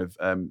and kind of,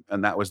 and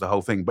that was the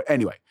whole thing. But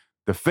anyway,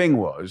 the thing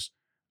was,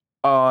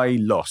 I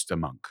lost a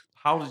monk.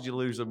 How did you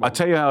lose a monk? I'll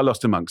tell you how I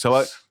lost a monk.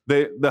 So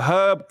they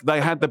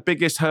had the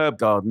biggest herb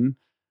garden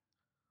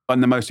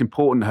and the most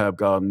important herb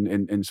garden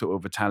in sort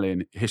of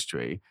Italian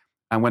history.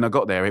 And when I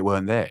got there, it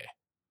weren't there.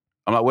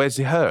 I'm like, where's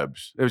the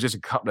herbs? There was just a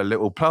couple of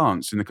little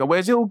plants. And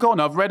where's it all gone?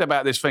 I've read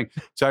about this thing.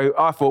 So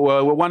I thought,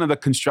 well, one of the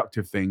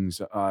constructive things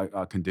that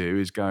I can do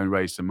is go and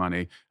raise some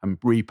money and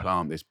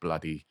replant this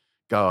bloody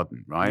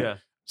garden, right? Yeah.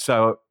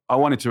 So I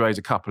wanted to raise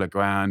a couple of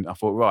grand. I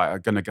thought, right, I'm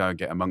going to go and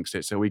get amongst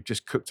it. So we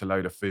just cooked a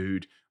load of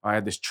food. I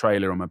had this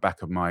trailer on the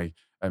back of my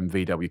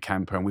VW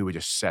camper and we were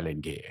just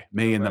selling gear.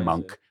 Me and the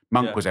monk.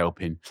 Monk was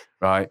helping,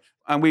 right?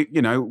 And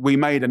we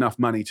made enough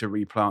money to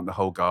replant the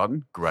whole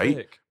garden. Great.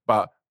 Sick.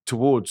 But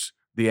towards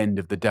the end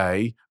of the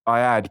day, I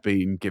had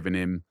been giving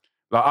him,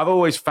 like, I've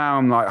always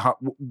found like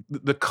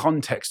the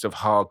context of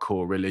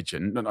hardcore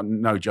religion,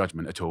 no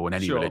judgment at all in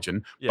any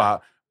religion,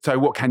 but so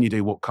what can you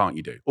do? What can't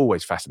you do?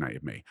 Always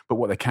fascinated me. But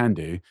what they can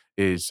do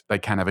is they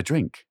can have a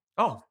drink.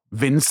 Oh.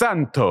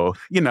 Vinsanto,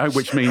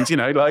 which means,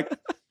 like,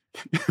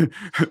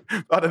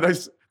 I don't know,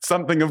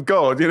 something of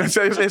God,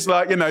 So it's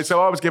like,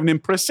 so I was giving him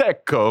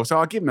Prosecco. So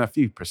I give him a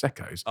few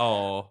Proseccos.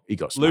 Oh. He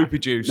got smashed. Loopy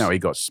juice. No, he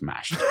got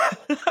smashed.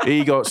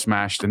 He got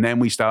smashed. And then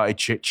we started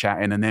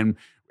chit-chatting and then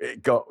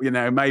it got,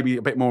 maybe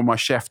a bit more of my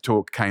chef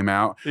talk came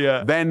out.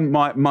 Yeah. Then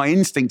my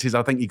instinct is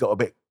I think he got a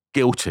bit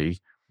guilty.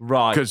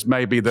 Right. Because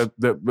maybe the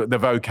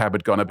vocab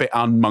had gone a bit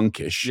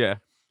unmonkish. Yeah.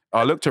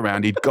 I looked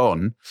around, he'd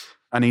gone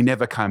and he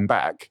never came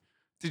back.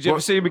 Did you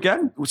ever see him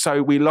again?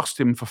 So we lost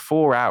him for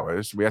 4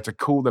 hours. We had to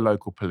call the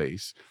local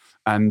police.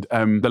 And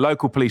the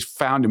local police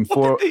found him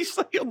What did he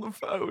say on the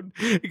phone?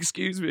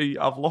 Excuse me,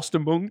 I've lost a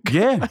monk.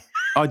 Yeah,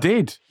 I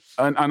did.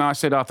 And I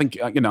said, I think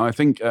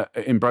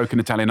in broken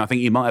Italian, I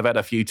think he might have had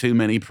a few too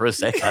many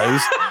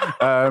Proseccos.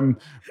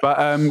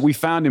 But we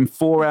found him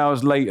 4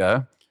 hours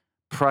later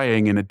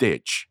praying in a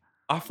ditch.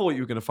 I thought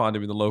you were going to find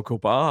him in the local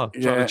bar.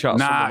 Trying to chat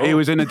someone he up.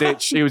 was in a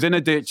ditch. He was in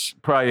a ditch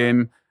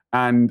praying.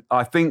 And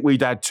I think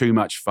we'd had too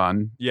much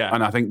fun. Yeah.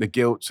 And I think the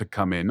guilt had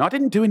come in. I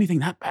didn't do anything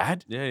that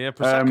bad. Yeah.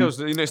 Prosecco's,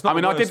 it's not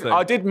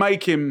I did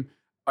make him,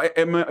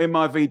 in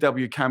my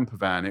VW camper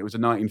van, it was a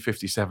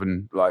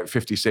 1957,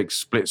 56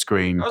 split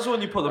screen. That's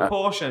when you put the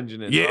Porsche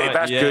engine in. Yeah, right?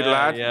 that's good,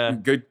 lad. Yeah.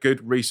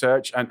 Good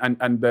research.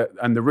 And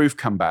the roof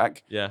come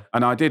back. Yeah.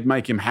 And I did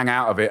make him hang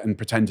out of it and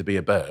pretend to be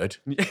a bird.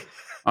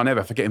 I'll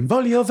never forget him.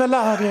 Voglio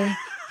volare.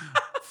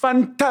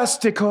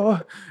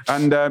 Fantastico.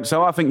 And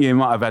so I think he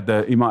might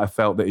have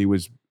felt that he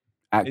was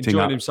acting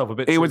enjoying up. Himself a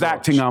bit. He too was much.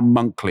 acting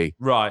unmonkly.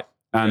 Right.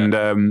 And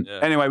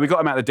anyway, we got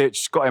him out of the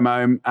ditch, got him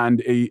home,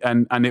 and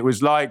it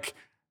was like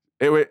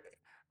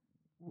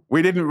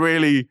we didn't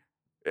really.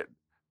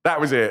 That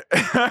was it.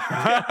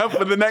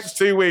 For the next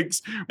 2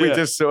 weeks, we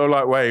just sort of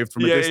like waved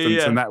from a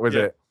distance, and that was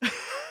it.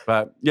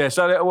 But yeah,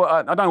 so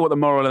I don't know what the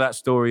moral of that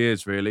story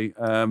is, really.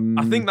 I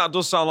think that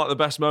does sound like the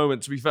best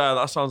moment, to be fair.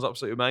 That sounds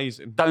absolutely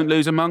amazing. Don't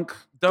lose a monk.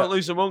 Don't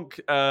lose a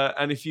monk.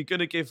 And if you're going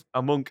to give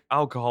a monk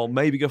alcohol,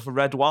 maybe go for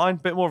red wine.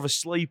 Bit more of a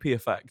sleepy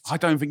effect. I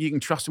don't think you can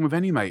trust him with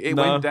any, mate. It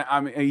No. went down, I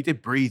mean, he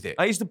did breathe it.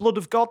 He's the blood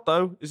of God,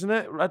 though, isn't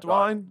it? Red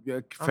wine. Yeah,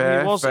 I fair,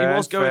 mean, he was fair,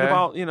 going fair.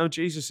 about,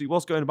 Jesus, he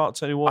was going about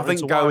turning water I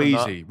think into go wine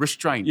and easy.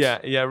 Restraint.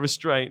 that. Yeah,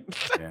 restraint.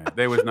 Yeah,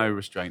 there was no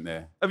restraint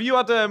there. Have you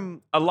had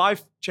a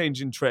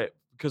life-changing trip?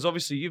 Because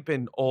obviously you've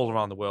been all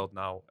around the world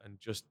now and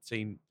just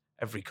seen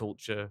every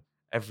culture,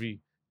 every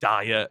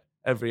diet,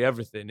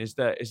 everything. Is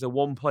there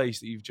one place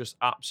that you've just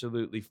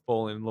absolutely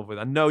fallen in love with?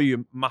 I know you're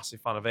a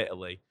massive fan of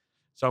Italy,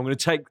 so I'm going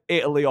to take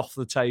Italy off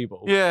the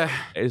table. Yeah.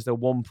 Is there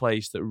one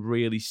place that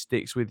really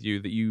sticks with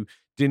you that you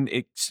didn't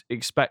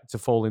expect to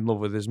fall in love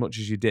with as much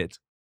as you did?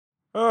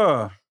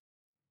 Oh.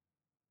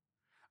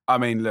 I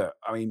mean, look,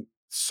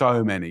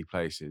 so many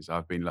places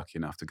I've been lucky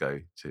enough to go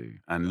to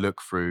and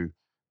look through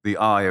the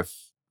eye of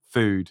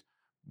food,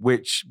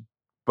 which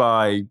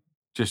by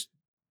just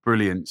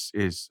brilliance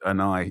is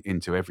an eye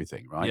into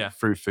everything, right? Yeah.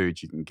 Through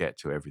food, you can get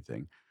to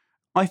everything.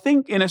 I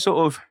think in a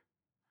sort of,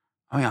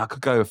 I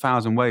could go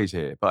 1,000 ways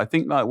here, but I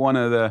think like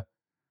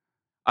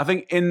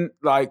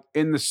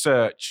in the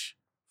search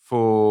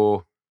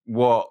for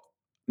what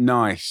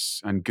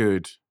nice and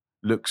good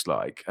looks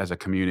like as a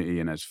community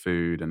and as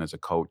food and as a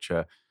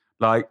culture,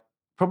 like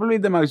probably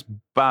the most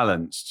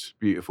balanced,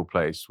 beautiful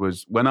place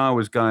was when I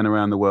was going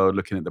around the world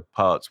looking at the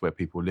parts where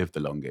people live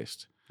the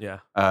longest. Yeah.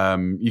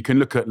 You can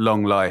look at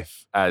long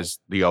life as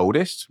the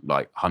oldest,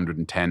 like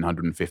 110,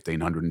 115,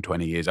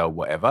 120 years old,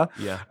 whatever.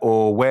 Yeah.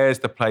 Or where's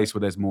the place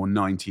where there's more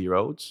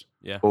 90-year-olds?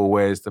 Yeah. Or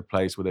where's the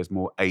place where there's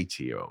more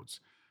 80-year-olds?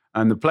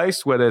 And the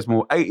place where there's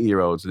more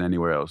 80-year-olds than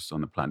anywhere else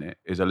on the planet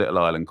is a little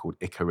island called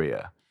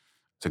Ikaria.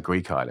 It's a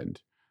Greek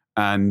island.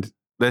 And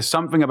there's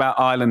something about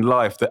island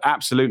life that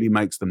absolutely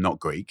makes them not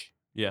Greek.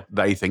 Yeah.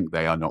 They think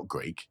they are not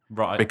Greek.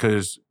 Right.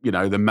 Because,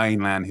 the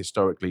mainland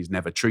historically has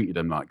never treated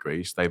them like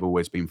Greece. They've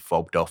always been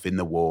fobbed off in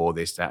the war,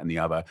 this, that, and the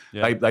other.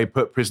 Yeah. They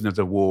put prisoners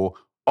of war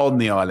on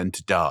the island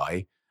to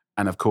die.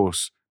 And of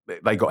course,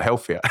 they got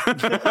healthier.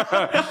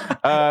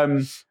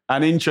 And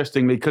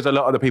interestingly, because a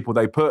lot of the people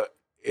they put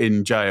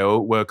in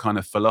jail were kind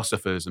of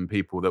philosophers and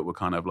people that were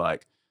kind of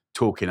like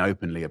talking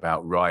openly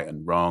about right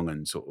and wrong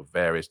and sort of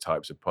various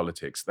types of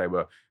politics. They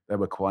were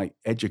quite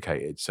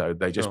educated. So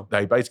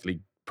they basically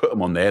put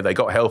them on there. They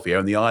got healthier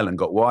and the island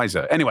got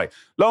wiser. Anyway,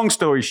 long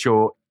story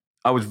short,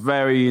 I was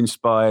very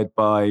inspired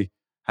by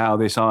how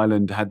this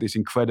island had this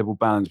incredible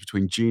balance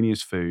between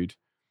genius food.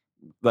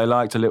 They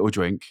liked a little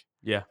drink.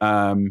 Yeah.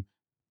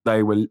 They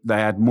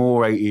had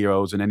more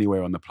 80-year-olds than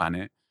anywhere on the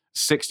planet.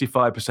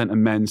 65% of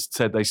men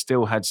said they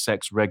still had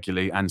sex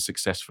regularly and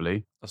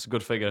successfully. That's a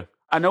good figure.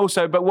 And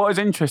also, but what was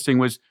interesting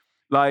was,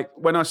 like,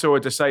 when I saw a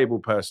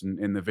disabled person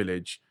in the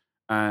village,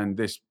 and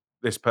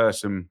this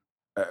person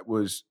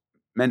was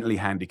mentally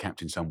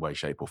handicapped in some way,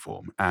 shape, or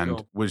form,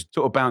 and was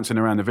sort of bouncing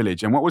around the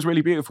village. And what was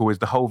really beautiful is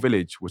the whole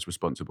village was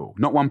responsible.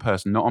 Not one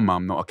person, not a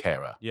mum, not a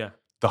carer. Yeah.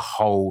 The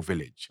whole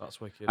village.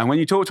 That's wicked. And when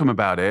you talk to them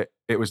about it,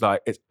 it was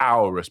like, it's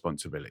our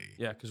responsibility.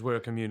 Yeah, because we're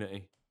a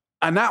community.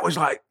 And that was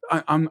like,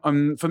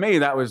 for me,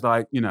 that was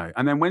like,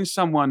 and then when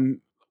someone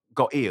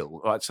got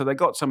ill, right, so they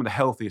got some of the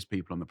healthiest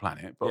people on the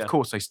planet, but of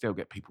course they still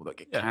get people that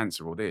get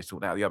cancer or this or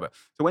that or the other.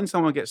 So when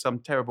someone gets some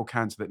terrible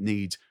cancer that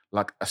needs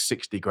like a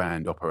 60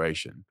 grand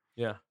operation,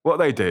 what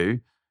they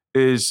do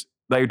is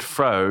they'd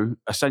throw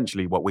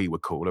essentially what we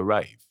would call a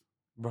rave.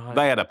 Right.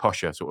 They had a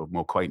posher, sort of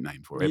more quaint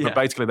name for it, but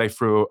basically they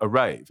threw a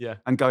rave. Yeah.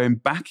 And going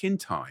back in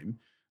time,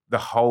 the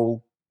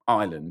whole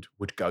island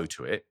would go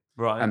to it.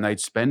 Right. And they'd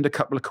spend a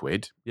couple of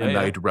quid and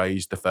they'd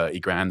raise the 30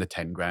 grand, the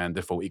 10 grand,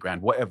 the 40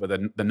 grand, whatever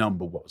the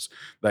number was.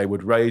 They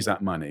would raise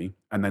that money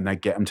and then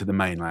they'd get them to the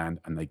mainland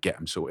and they'd get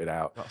them sorted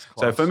out.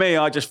 So for me,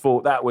 I just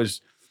thought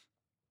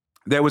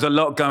there was a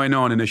lot going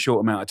on in a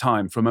short amount of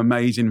time, from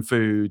amazing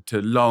food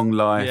to long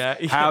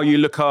life, how you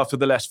look after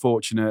the less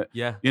fortunate.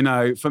 Yeah.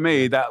 For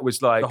me, that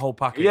was like... the whole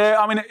package. Yeah,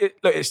 I mean,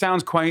 it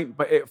sounds quaint,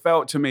 but it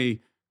felt to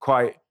me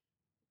quite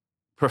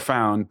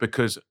profound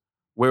because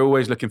we're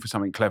always looking for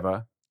something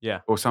clever.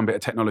 Yeah. Or some bit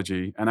of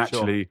technology. And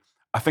actually,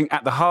 I think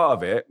at the heart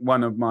of it,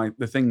 one of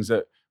the things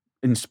that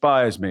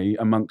inspires me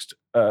amongst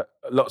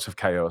lots of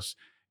chaos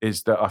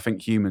is that I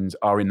think humans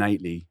are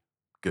innately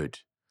good.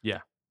 Yeah.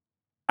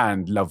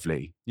 And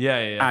lovely.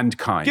 Yeah. And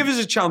kind. Give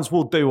us a chance,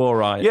 we'll do all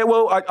right. Yeah,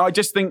 well, I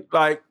just think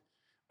like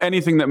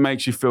anything that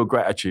makes you feel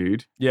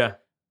gratitude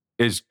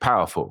is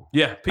powerful.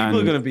 Yeah, people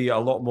are going to be a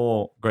lot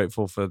more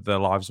grateful for their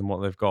lives and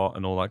what they've got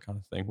and all that kind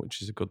of thing,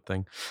 which is a good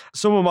thing.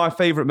 Some of my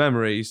favourite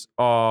memories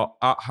are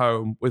at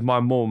home with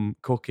my mum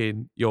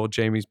cooking your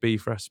Jamie's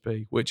beef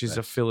recipe, which is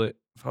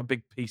a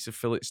big piece of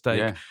fillet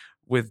steak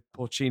with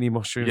porcini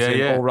mushrooms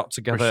all wrapped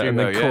together and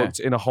then cooked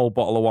in a whole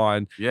bottle of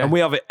wine. Yeah. And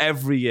we have it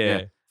every year.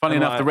 Yeah. Funny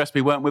enough, the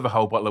recipe weren't with a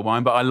whole bottle of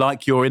wine, but I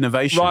like your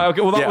innovation. Right,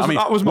 okay, well,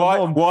 that was my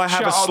mum. Why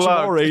have a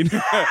slug?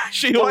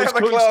 She why always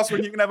have a glass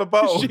when you can have a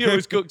bottle? She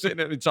always cooks it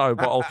in an entire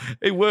bottle.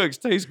 It works,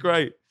 tastes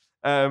great.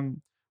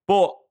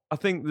 But I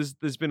think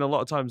there's been a lot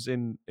of times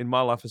in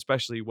my life,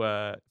 especially,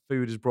 where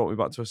food has brought me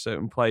back to a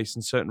certain place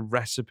and certain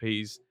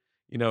recipes,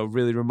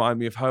 really remind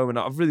me of home. And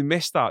I've really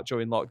missed that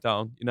during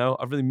lockdown.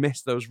 I've really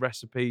missed those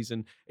recipes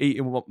and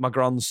eating my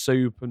grand's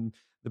soup and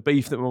the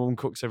beef that my mum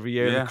cooks every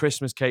year, and the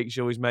Christmas cakes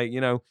she always make,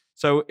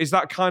 So is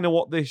that kind of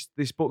what this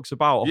book's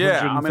about?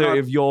 130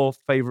 of your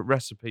favourite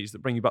recipes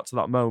that bring you back to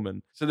that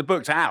moment? So the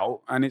book's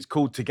out and it's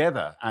called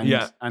Together.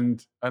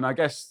 And I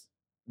guess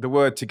the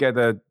word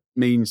together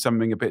means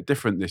something a bit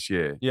different this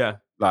year. Yeah.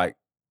 Like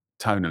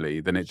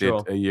tonally than it did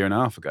a year and a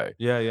half ago.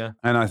 Yeah.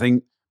 And I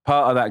think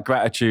part of that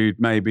gratitude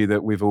maybe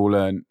that we've all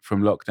learned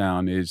from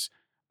lockdown is,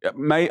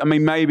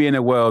 maybe in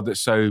a world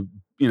that's so,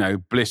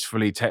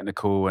 blissfully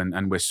technical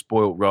and we're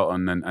spoilt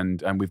rotten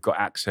and we've got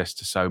access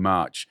to so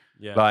much.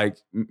 Yeah. Like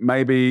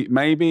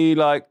maybe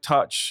like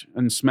touch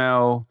and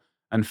smell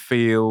and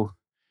feel,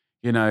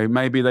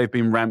 maybe they've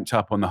been ramped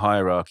up on the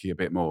hierarchy a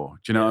bit more.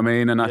 Do you know what I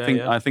mean? And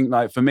I think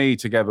like for me,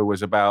 Together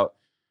was about,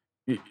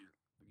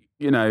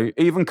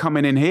 even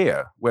coming in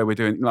here where we're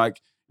doing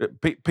like,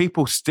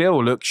 people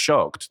still look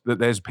shocked that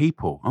there's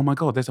people. Oh my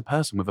God, there's a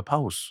person with a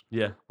pulse.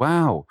 Yeah.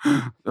 Wow.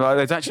 Like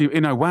there's actually,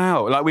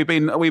 wow. Like we've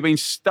been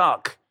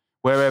stuck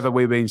wherever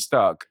we've been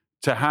stuck.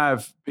 To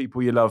have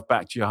people you love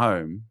back to your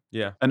home.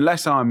 Yeah.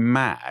 Unless I'm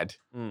mad,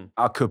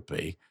 I could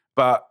be.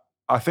 But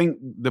I think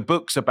the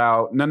book's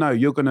about, no,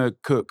 you're going to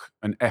cook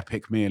an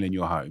epic meal in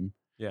your home.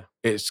 Yeah.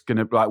 It's going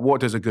to, like,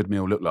 what does a good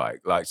meal look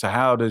like? Like, so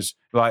how does,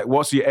 like,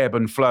 what's the ebb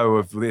and flow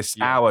of this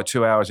hour,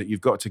 2 hours that you've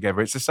got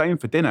together? It's the same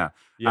for dinner.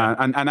 Yeah.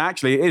 And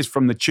actually it is,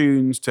 from the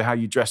tunes to how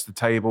you dress the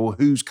table,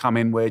 who's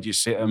coming, where do you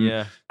sit them?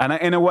 Yeah. And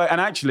in a way, and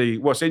actually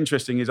what's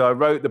interesting is I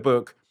wrote the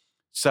book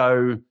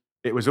so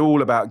it was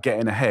all about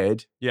getting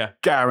ahead,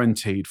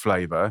 guaranteed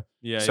flavour,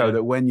 so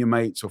that when your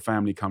mates or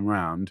family come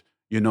round,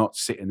 you're not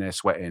sitting there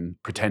sweating,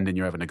 pretending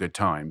you're having a good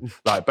time.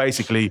 Like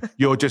basically,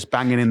 you're just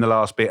banging in the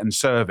last bit and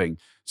serving.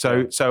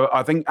 So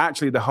I think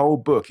actually the whole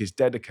book is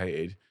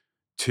dedicated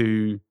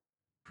to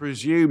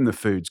presume the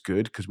food's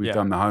good because we've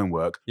done the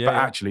homework, but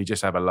actually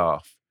just have a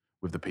laugh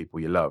with the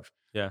people you love.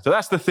 Yeah. So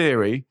that's the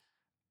theory.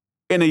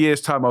 In a year's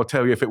time, I'll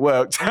tell you if it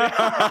worked. You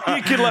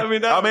can let me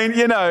know. I mean,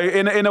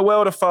 in a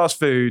world of fast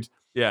food,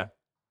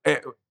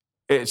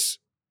 it's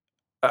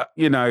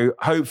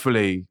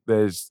hopefully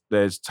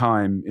there's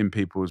time in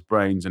people's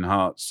brains and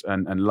hearts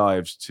and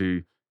lives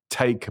to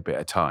take a bit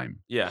of time.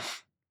 Yeah.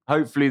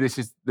 Hopefully this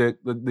is the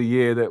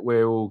year that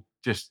we're all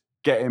just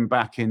getting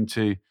back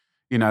into,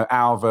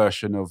 our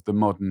version of the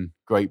modern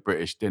Great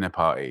British dinner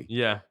party.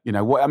 Yeah.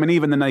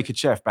 Even the Naked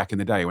Chef back in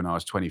the day when I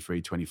was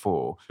 23,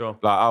 24, sure.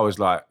 like I was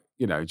like,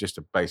 just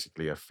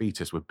basically a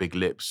fetus with big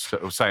lips,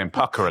 sort of saying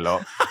pucker a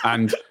lot.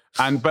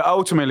 But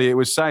ultimately it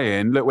was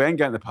saying, look, we ain't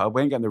getting the pub,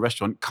 we ain't getting the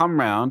restaurant, come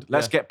round,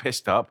 let's get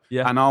pissed up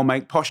and I'll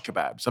make posh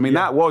kebabs. I mean,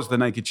 that was the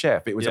Naked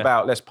Chef. It was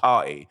about let's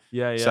party.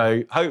 Yeah.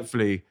 So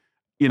hopefully,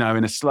 in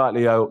a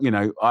slightly, I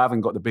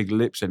haven't got the big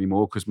lips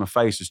anymore because my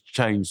face has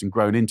changed and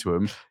grown into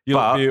them. You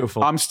look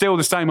beautiful. I'm still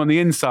the same on the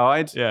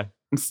inside. Yeah.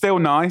 I'm still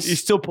nice. You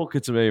still pucker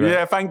to me, right?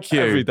 Yeah, thank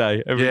you. Every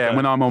day. And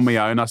when I'm on my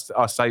own, I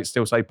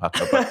still say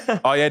pucker.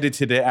 But I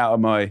edited it out of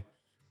my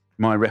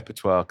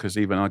repertoire because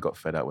even I got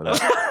fed up with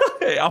that.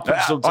 It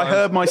happens sometimes. I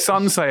heard my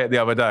son say it the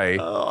other day,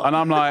 and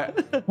I'm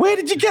like, where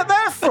did you get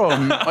that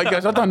from? He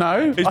goes, I don't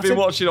know. He's been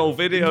watching old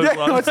videos.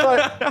 Yeah, it's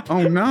like,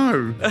 oh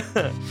no.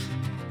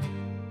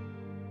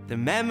 The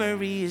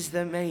memories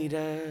that made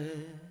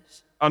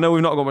us. I know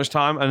we've not got much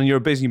time, and you're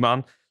a busy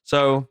man,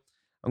 so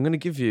I'm going to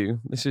give you,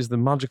 this is the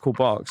magical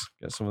box.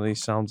 Get some of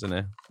these sounds in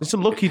here. It's a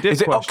lucky dip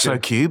Is it question. OXO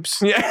cubes?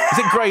 Yeah. Is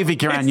it gravy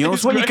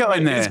granules? What you got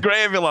in there? It's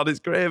gravy, lad. It's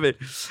gravy.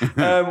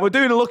 We're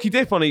doing a lucky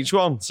dip on each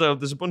one. So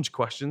there's a bunch of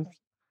questions.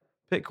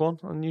 Pick one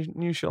and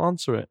you shall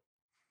answer it.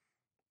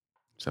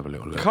 Let's have a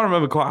little I look. can't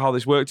remember quite how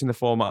this worked in the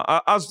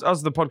format. As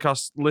the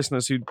podcast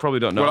listeners who probably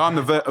don't know. Well, I'm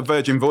the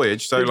Virgin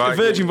Voyage. So like,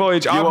 Virgin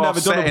Voyage. you I've are never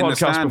done a setting the podcast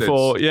standards.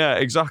 before. Yeah,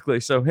 exactly.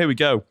 So here we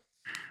go.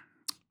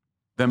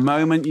 The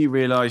moment you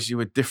realised you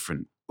were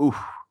different. Ooh.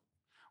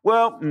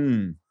 Well,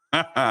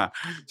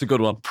 It's a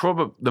good one.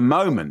 the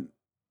moment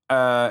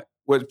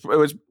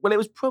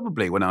was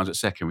probably when I was at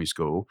secondary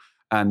school,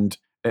 and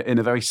in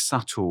a very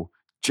subtle,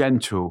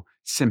 gentle,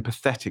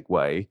 sympathetic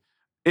way,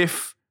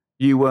 if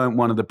you weren't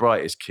one of the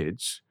brightest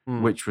kids,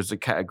 which was the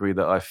category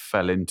that I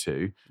fell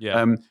into,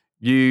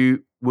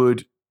 you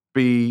would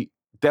be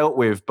dealt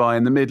with by,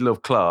 in the middle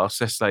of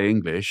class, let's say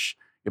English,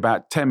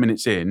 about 10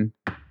 minutes in.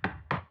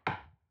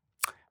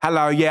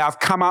 Hello, I've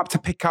come up to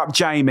pick up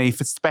Jamie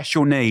for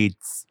special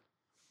needs.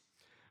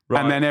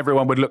 Right. And then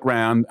everyone would look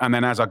round, and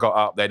then as I got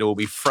up, they'd all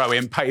be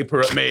throwing paper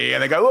at me,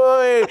 and they go,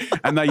 oi!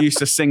 And they used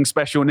to sing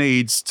special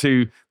needs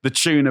to the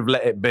tune of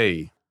Let It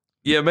Be.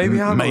 Yeah, maybe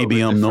I'm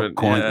not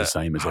quite the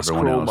same as That's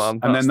everyone cruel, else. man.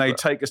 And then That's they'd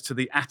take us to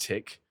the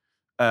attic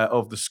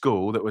of the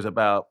school that was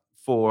about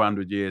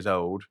 400 years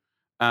old.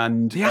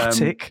 And The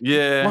attic?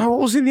 Yeah. Wow, what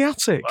was in the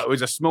attic? It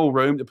was a small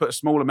room to put a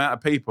small amount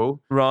of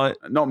people. Right.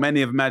 Not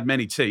many of them had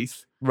many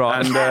teeth.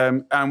 Right.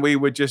 And we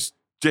would just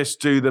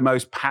do the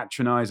most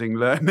patronising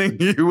learning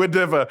you would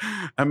ever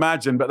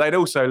imagine. But they'd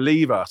also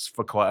leave us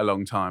for quite a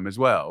long time as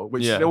well,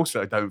 which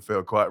also don't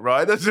feel quite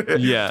right, does it?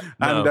 Yeah,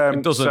 and no,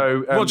 it doesn't.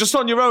 So, well, just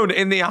on your own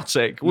in the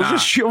attic. We'll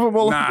just shove them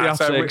all up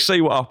the attic,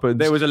 see what happens.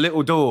 There was a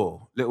little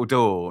door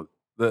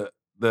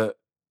that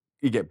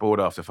you get bored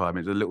after 5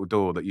 minutes. A little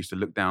door that used to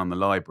look down on the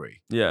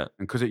library. Yeah.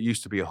 And because it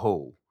used to be a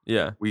hall,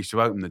 Yeah. we used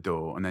to open the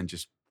door and then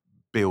just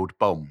build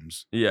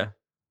bombs. Yeah.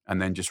 And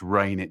then just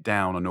rain it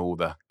down on all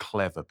the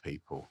clever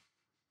people.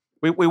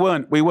 We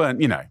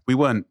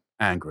weren't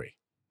angry.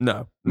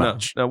 No.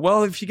 much. No.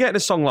 Well, if you're getting a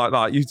song like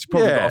that, you've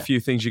probably got Yeah. a few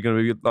things you're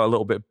going to be a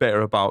little bit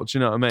bitter about. Do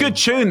you know what I mean? Good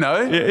tune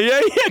though.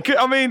 Yeah.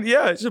 I mean,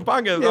 yeah, it's a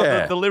banger.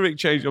 Yeah. The lyric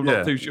change, I'm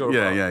not too sure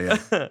about.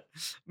 Yeah.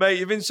 Mate,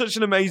 you've been such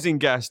an amazing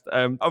guest.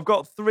 I've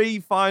got 3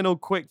 final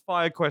quick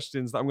fire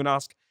questions that I'm going to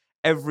ask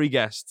every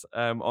guest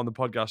on the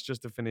podcast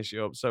just to finish it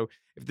up. So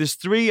if there's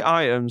 3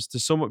 items to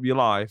sum up your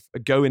life are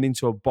going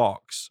into a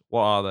box,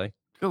 what are they?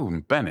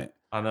 Cool, Bennett.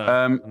 I know.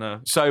 I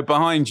know. So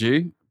behind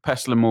you,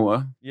 pestle and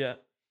mortar. Yeah.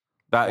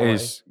 That Why?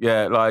 is,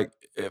 like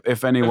if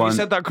Have anyone. you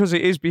said that because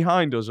it is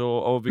behind us,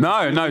 or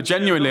because No,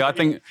 genuinely, I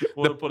think.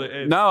 want to put it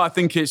in? No, I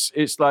think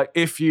it's like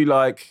if you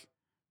like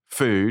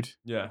food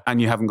Yeah.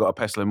 and you haven't got a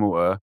pestle and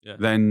mortar, Yeah.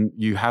 then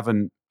you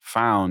haven't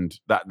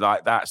found that.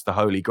 Like that's the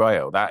holy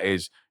grail. That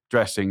is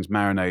dressings,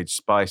 marinades,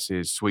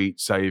 spices, sweet,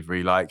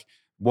 savoury. Like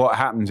what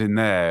happens in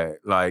there,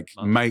 like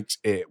makes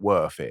it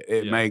worth it.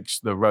 It makes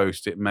the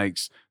roast. It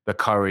makes the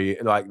curry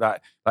like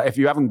that. Like if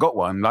you haven't got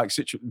one, like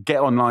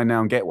get online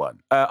now and get one.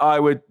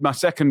 My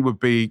second would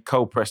be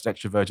cold pressed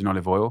extra virgin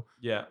olive oil.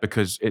 Yeah.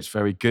 Because it's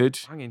very good.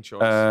 Hanging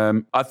choice.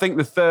 I think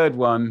the third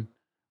one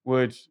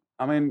would.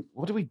 I mean,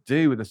 what do we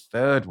do with the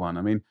third one?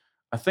 I mean,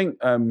 I think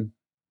I'd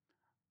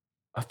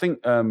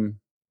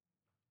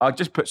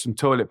just put some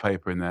toilet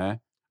paper in there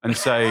and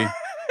say,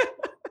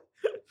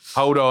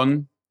 "Hold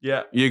on,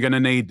 yeah. you're going to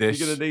need this.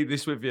 You're going to need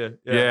this with you.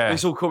 Yeah.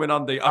 This will come in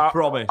handy, I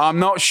promise. I'm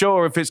not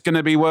sure if it's going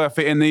to be worth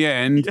it in the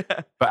end,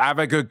 but have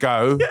a good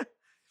go." Yeah.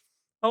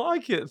 I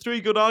like it.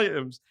 3 good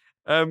items.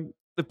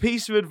 The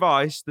piece of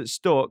advice that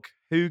stuck,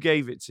 who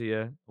gave it to you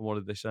and what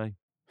did they say?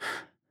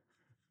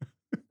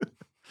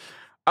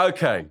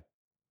 Okay.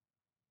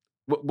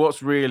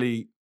 What's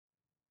really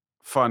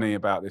funny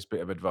about this bit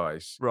of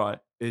advice Right.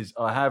 is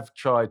I have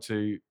tried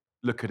to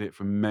look at it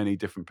from many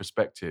different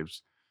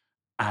perspectives,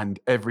 and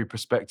every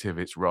perspective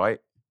it's right.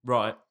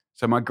 Right.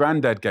 So my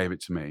granddad gave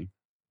it to me,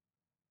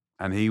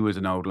 and he was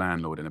an old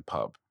landlord in a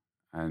pub,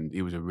 and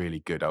he was a really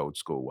good old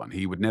school one.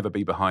 He would never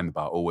be behind the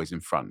bar, always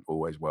in front,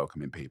 always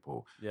welcoming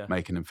people,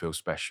 making them feel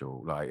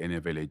special. Like in a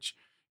village,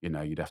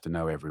 you'd have to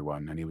know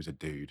everyone, and he was a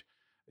dude.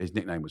 His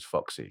nickname was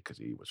Foxy because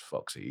he was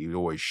foxy. He was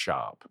always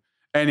sharp.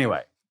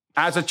 Anyway,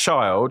 as a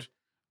child,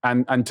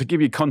 and to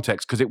give you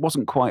context, because it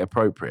wasn't quite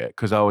appropriate,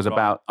 because I was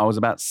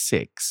about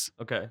 6.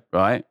 Okay.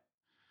 Right?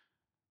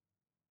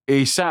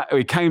 He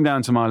came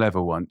down to my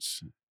level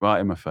once, right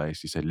in my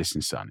face. He said,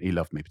 "Listen, son," he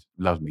loved me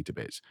to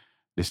bits.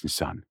 "Listen,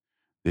 son,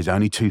 there's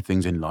only 2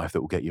 things in life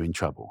that will get you in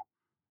trouble."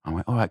 I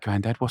went, "All right,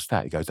 Granddad, what's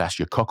that?" He goes, "That's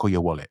your cock or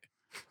your wallet."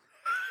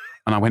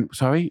 And I went,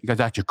 "Sorry?" He goes,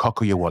 "That's your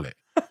cock or your wallet."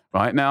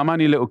 Right? Now, I'm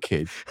only a little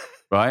kid,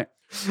 right?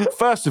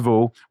 First of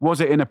all, was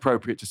it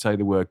inappropriate to say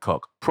the word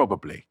cock?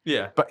 Probably.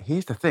 Yeah. But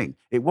here's the thing.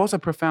 It was a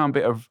profound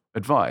bit of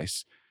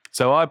advice.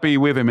 So I'd be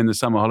with him in the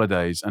summer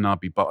holidays and I'd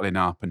be bottling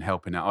up and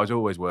helping out. I was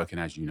always working,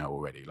 as you know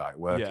already, like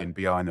working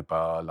behind the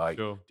bar, like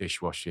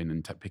dishwashing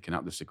and picking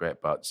up the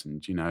cigarette butts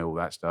and, all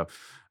that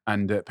stuff.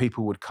 And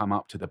people would come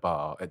up to the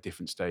bar at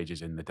different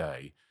stages in the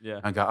day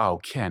and go, oh,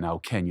 Ken,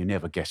 you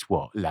never guess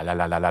what? La, la,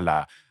 la, la, la,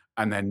 la.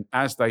 And then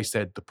as they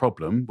said the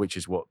problem, which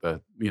is what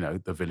the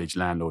village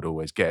landlord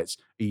always gets,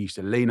 he used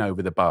to lean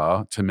over the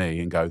bar to me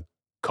and go,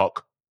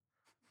 "Cock."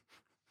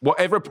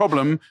 Whatever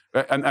problem,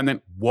 and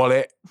then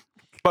wallet.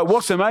 But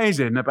what's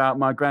amazing about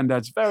my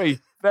granddad's very,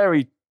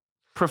 very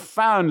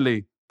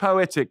profoundly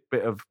poetic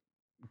bit of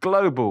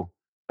global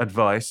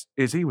advice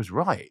is he was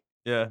right.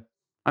 Yeah.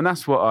 And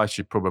that's what I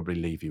should probably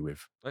leave you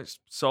with. That's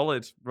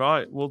solid.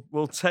 Right.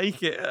 We'll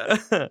take it.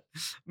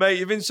 Mate,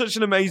 you've been such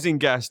an amazing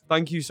guest.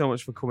 Thank you so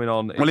much for coming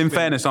on. Well, in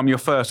fairness, I'm your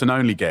first and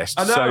only guest.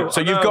 I know,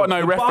 so you've got no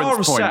the reference bar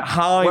was point. set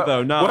high,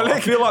 though, now. well, I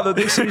feel like that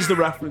this is the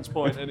reference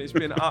point, and it's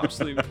been an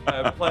absolute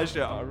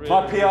pleasure. I really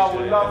My PR will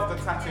appreciate it. love the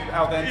tattooed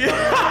al dente.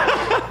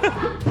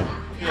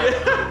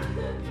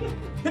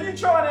 Can you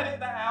try and edit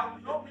that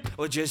out?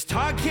 We're just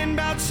talking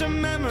about some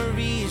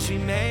memories we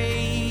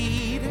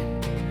made.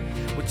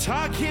 We're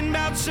talking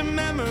about some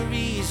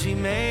memories we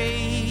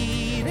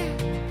made.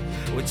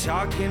 We're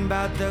talking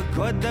about the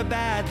good, the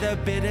bad, the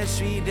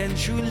bittersweet and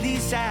truly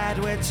sad.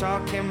 We're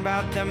talking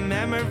about the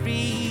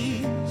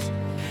memories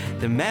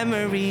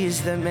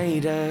that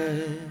made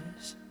us.